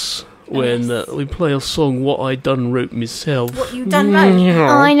indulgence when we play a song What I Done Wrote Myself. What You Done Wrote? Oh,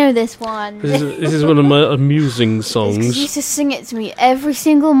 I know this one. This is one of my amusing songs. You used to sing it to me every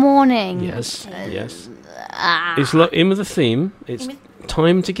single morning. Yes. It's like in with the theme. It's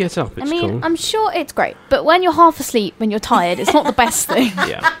Time to Get Up, it's called. I'm sure it's great, but when you're half asleep, when you're tired, it's not the best thing.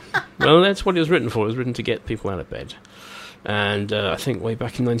 Yeah. Well, that's what it was written for. It was written to get people out of bed. And I think way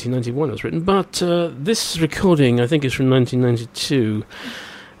back in 1991 it was written. But this recording, I think, is from 1992.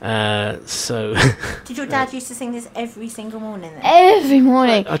 So... Did your dad used to sing this every single morning then? Every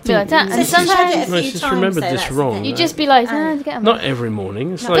morning. I think... Like that. And sometimes... I just remembered this wrong. You'd just be like, to get not every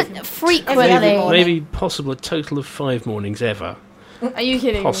morning. It's like... But frequently. Maybe possible a total of 5 mornings ever. Are you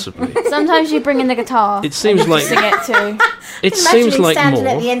kidding? Possibly. Sometimes you bring in the guitar. It seems like sing it too. It seems like standing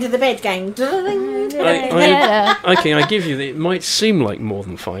more. at the end of the bed going. Okay, I give you that. It might seem like more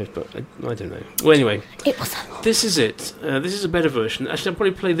than 5, but I don't know. Well, anyway, it was. This is it. This is a better version. Actually, I'll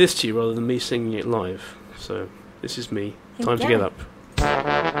probably play this to you rather than me singing it live. So this is me. Time to get up.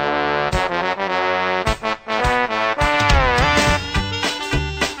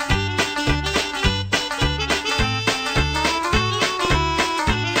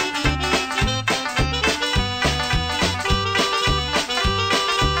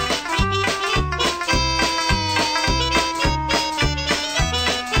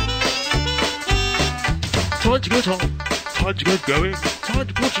 Time to get up, time to get going, time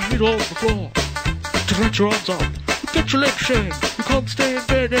to put your feet on the floor, to stretch your arms up, get your legs shaking, you can't stay in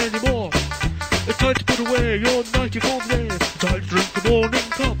bed anymore. It's time to put away your night uniform day, it's time to drink the morning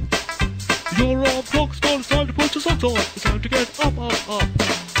cup. Your alarm clock's gone, it's time to put your socks on, it's time to get up, up, up.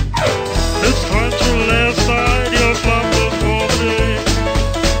 It's time to lay aside your slumbers for the day,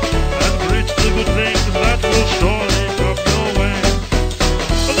 and reach the good things that will surely come your way.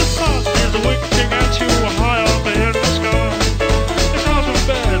 And the sun is winking at you high up in the sky. It's out of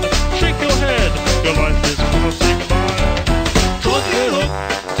bed, shake your head, your life is passing by. Time to get up,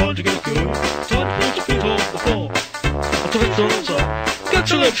 time to get going, time to put your feet on the floor, take your arms up, get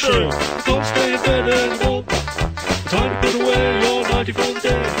your legs straight, you can't stay in bed anymore. Time to put away your nightie for the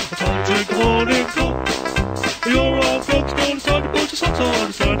day, time to drink the morning cup. Your arm clock's gone, it's time to put your socks on,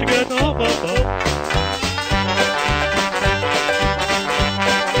 it's time to get up, up, up.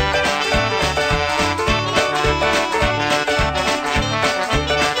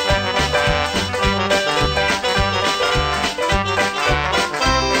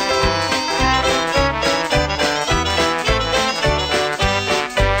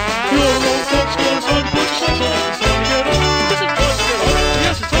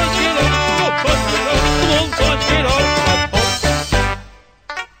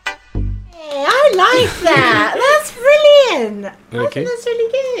 That's brilliant. Okay. That's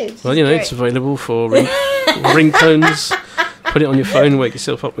really good. Well, it's available for ringtones. Put it on your phone, wake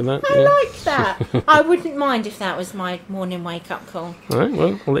yourself up with that. I like that. I wouldn't mind if that was my morning wake-up call. All right,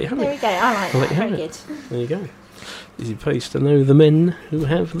 well, I'll let you have it. There we go. I like that. Very good. There you go. Easy place to know the men who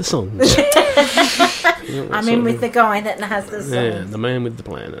have the songs. I'm in with the guy that has the song. Yeah, the man with the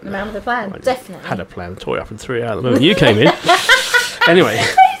plan. The man with the plan, definitely. Had a plan, tore it up and threw it out the moment you came in. Anyway.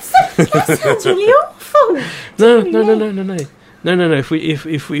 That sounds really awful. No.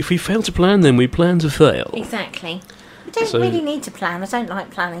 If we fail to plan, then we plan to fail. Exactly. We don't really need to plan. I don't like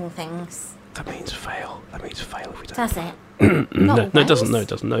planning things. That means fail. That means fail if we don't. Does it? No, it doesn't. No, it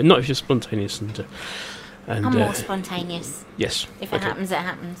doesn't. No, not if you're spontaneous and. I'm more spontaneous. Yes. If it happens, it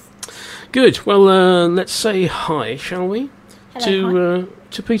happens. Good. Well, let's say hi, shall we? Hello,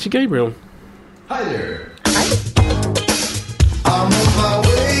 to Peter Gabriel. Hi there. I'm on my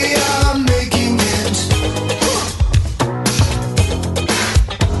way, I'm making it.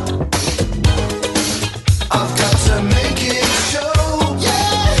 I've got to make it show,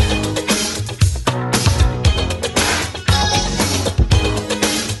 yeah.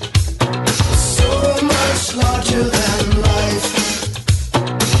 So much larger than life.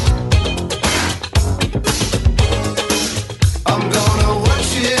 I'm gonna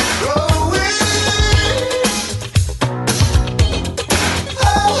watch it growing.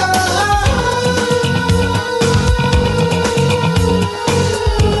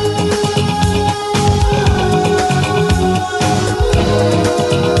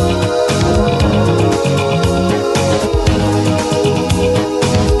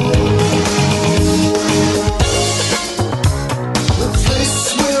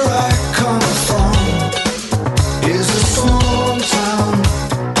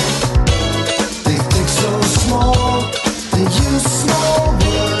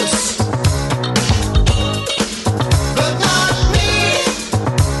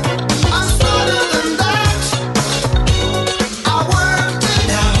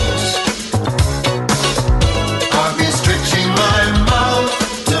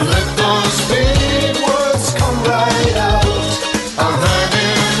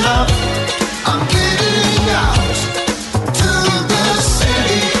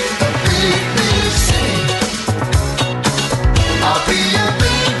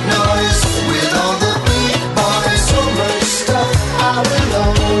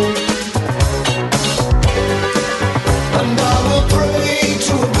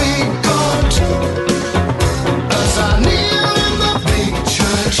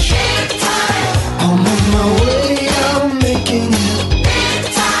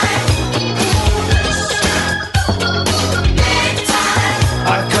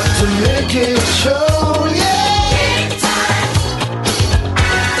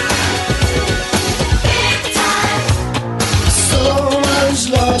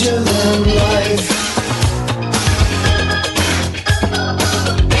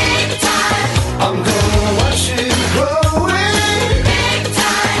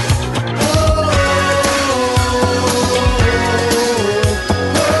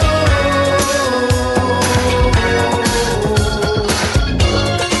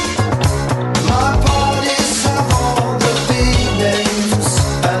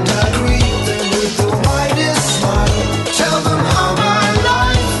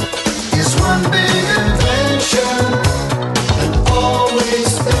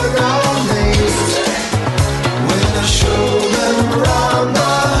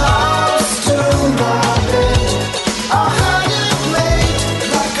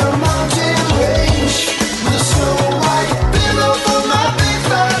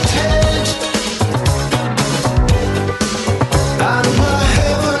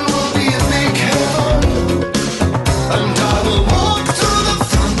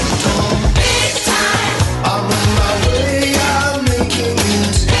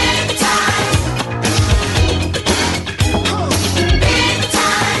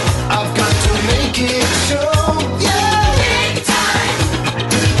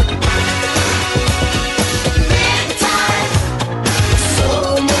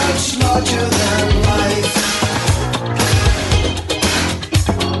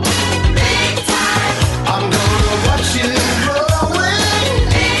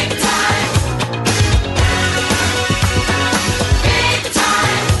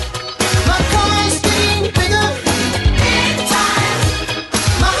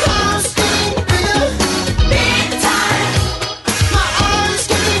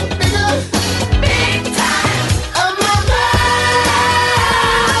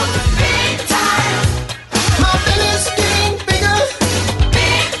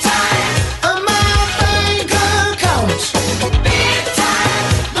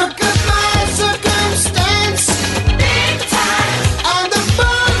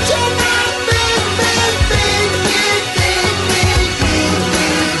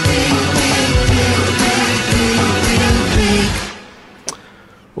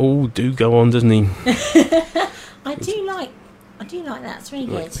 do go on, doesn't he? I do like that. It's really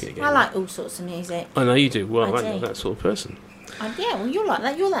Like good. Peter Gabriel. I like all sorts of music. I know you do. Well, I I'm do. that sort of person. Yeah, well, you're like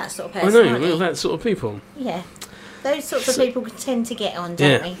that. You're that sort of I person. know, aren't we're you? that sort of people. Yeah, those sorts of people tend to get on, don't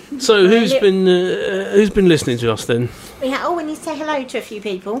Yeah. we? So who's Look- been listening to us then? We need to say hello to a few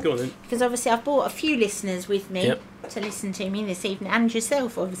people. Go on then. Because obviously I've brought a few listeners with me Yep. to listen to me this evening, and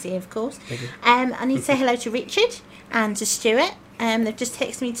yourself, obviously, of course. Thank you. I need to say hello to Richard and to Stuart. They've just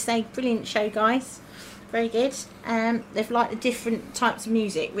texted me to say, brilliant show, guys. Very good. They've liked the different types of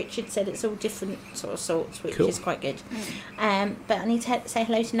music. Richard said it's all different sorts, which Cool. is quite good. But I need to say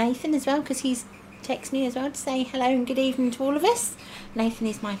hello to Nathan as well, because he's texted me as well to say hello and good evening to all of us. Nathan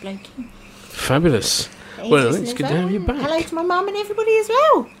is my blokey. Fabulous. He's Well, listening it's as good to well. have you back. Hello to my mum and everybody as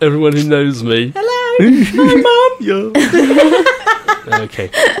well. Everyone who knows me. Hello. Hi, Mum. Okay.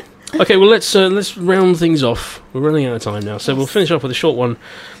 Okay, well let's round things off. We're running out of time now, so we'll finish off with a short one.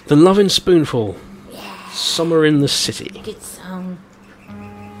 The Lovin' Spoonful. Summer in the City. Good song.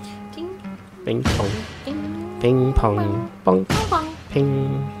 Ping pong. Ping pong. Bong.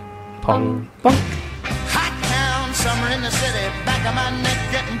 Ping pong. Bong. Hot town, summer in the city. Back of my neck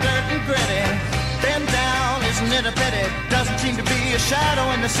getting dirt and gritty. Bend down, isn't it a pity? Doesn't seem to be a shadow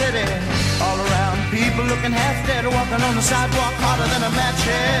in the city. All around, people looking half dead, walking on the sidewalk harder than a match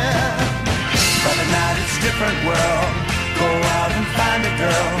here. But at night it's a different world. Go out and find a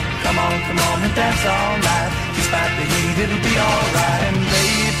girl. Come on and dance all night. Despite the heat, it'll be alright. And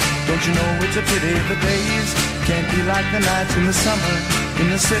babe, don't you know it's a pity the days can't be like the nights in the summer, in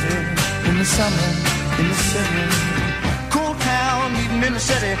the city, in the summer, in the city. Cool town, meeting in the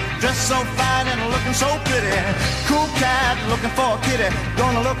city, dressed so fine and looking so pretty. Cool cat, looking for a kitty,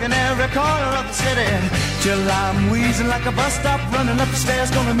 gonna look in every corner of the city. Till I'm wheezing like a bus stop, running up the stairs,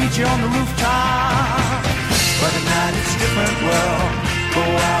 gonna meet you on the rooftop. But at night it's a different world. Go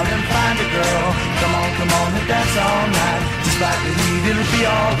out and find a girl. Come on and dance all night. Despite the heat, it'll be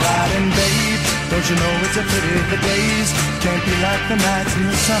alright. And babe, don't you know it's a pity the days can't be like the nights in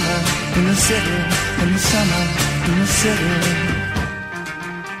the summer, in the city, in the summer, in the city.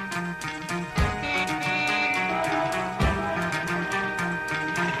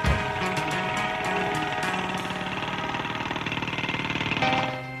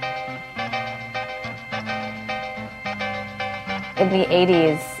 In the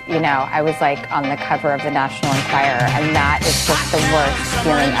 80s, I was like on the cover of the National Enquirer, and that is just the worst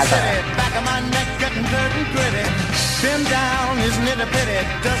feeling ever. Back of my neck getting dirt and gritty. Bend down, isn't it a pity?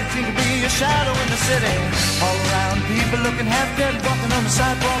 Doesn't seem to be a shadow in the city. All around, people looking half dead, walking on the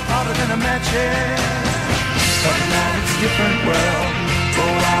sidewalk harder than a match here. But now it's a different world. Go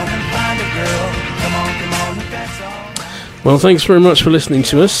out and find a girl. Come on, and dance all. Well, thanks very much for listening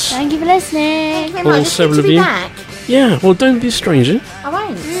to us. Thank you for listening. Thank you very much. It's good to be back. Yeah, well, don't be a stranger. I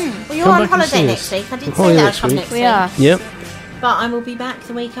won't. Well, you're Come on back and holiday see next us. week. I did On say holiday that I'd next come week. next We week. are. Yep. But I will be back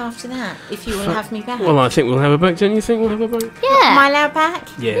the week after that, if you will have me back. Well, I think we'll have her back. Don't you think we'll have her back? Yeah. Am I allowed back?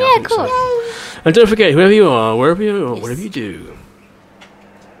 Yeah, I Yeah, think of course. so. And don't forget, whoever you are, wherever you are, whatever you do,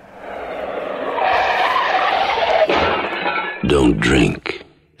 Don't drink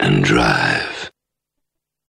and drive.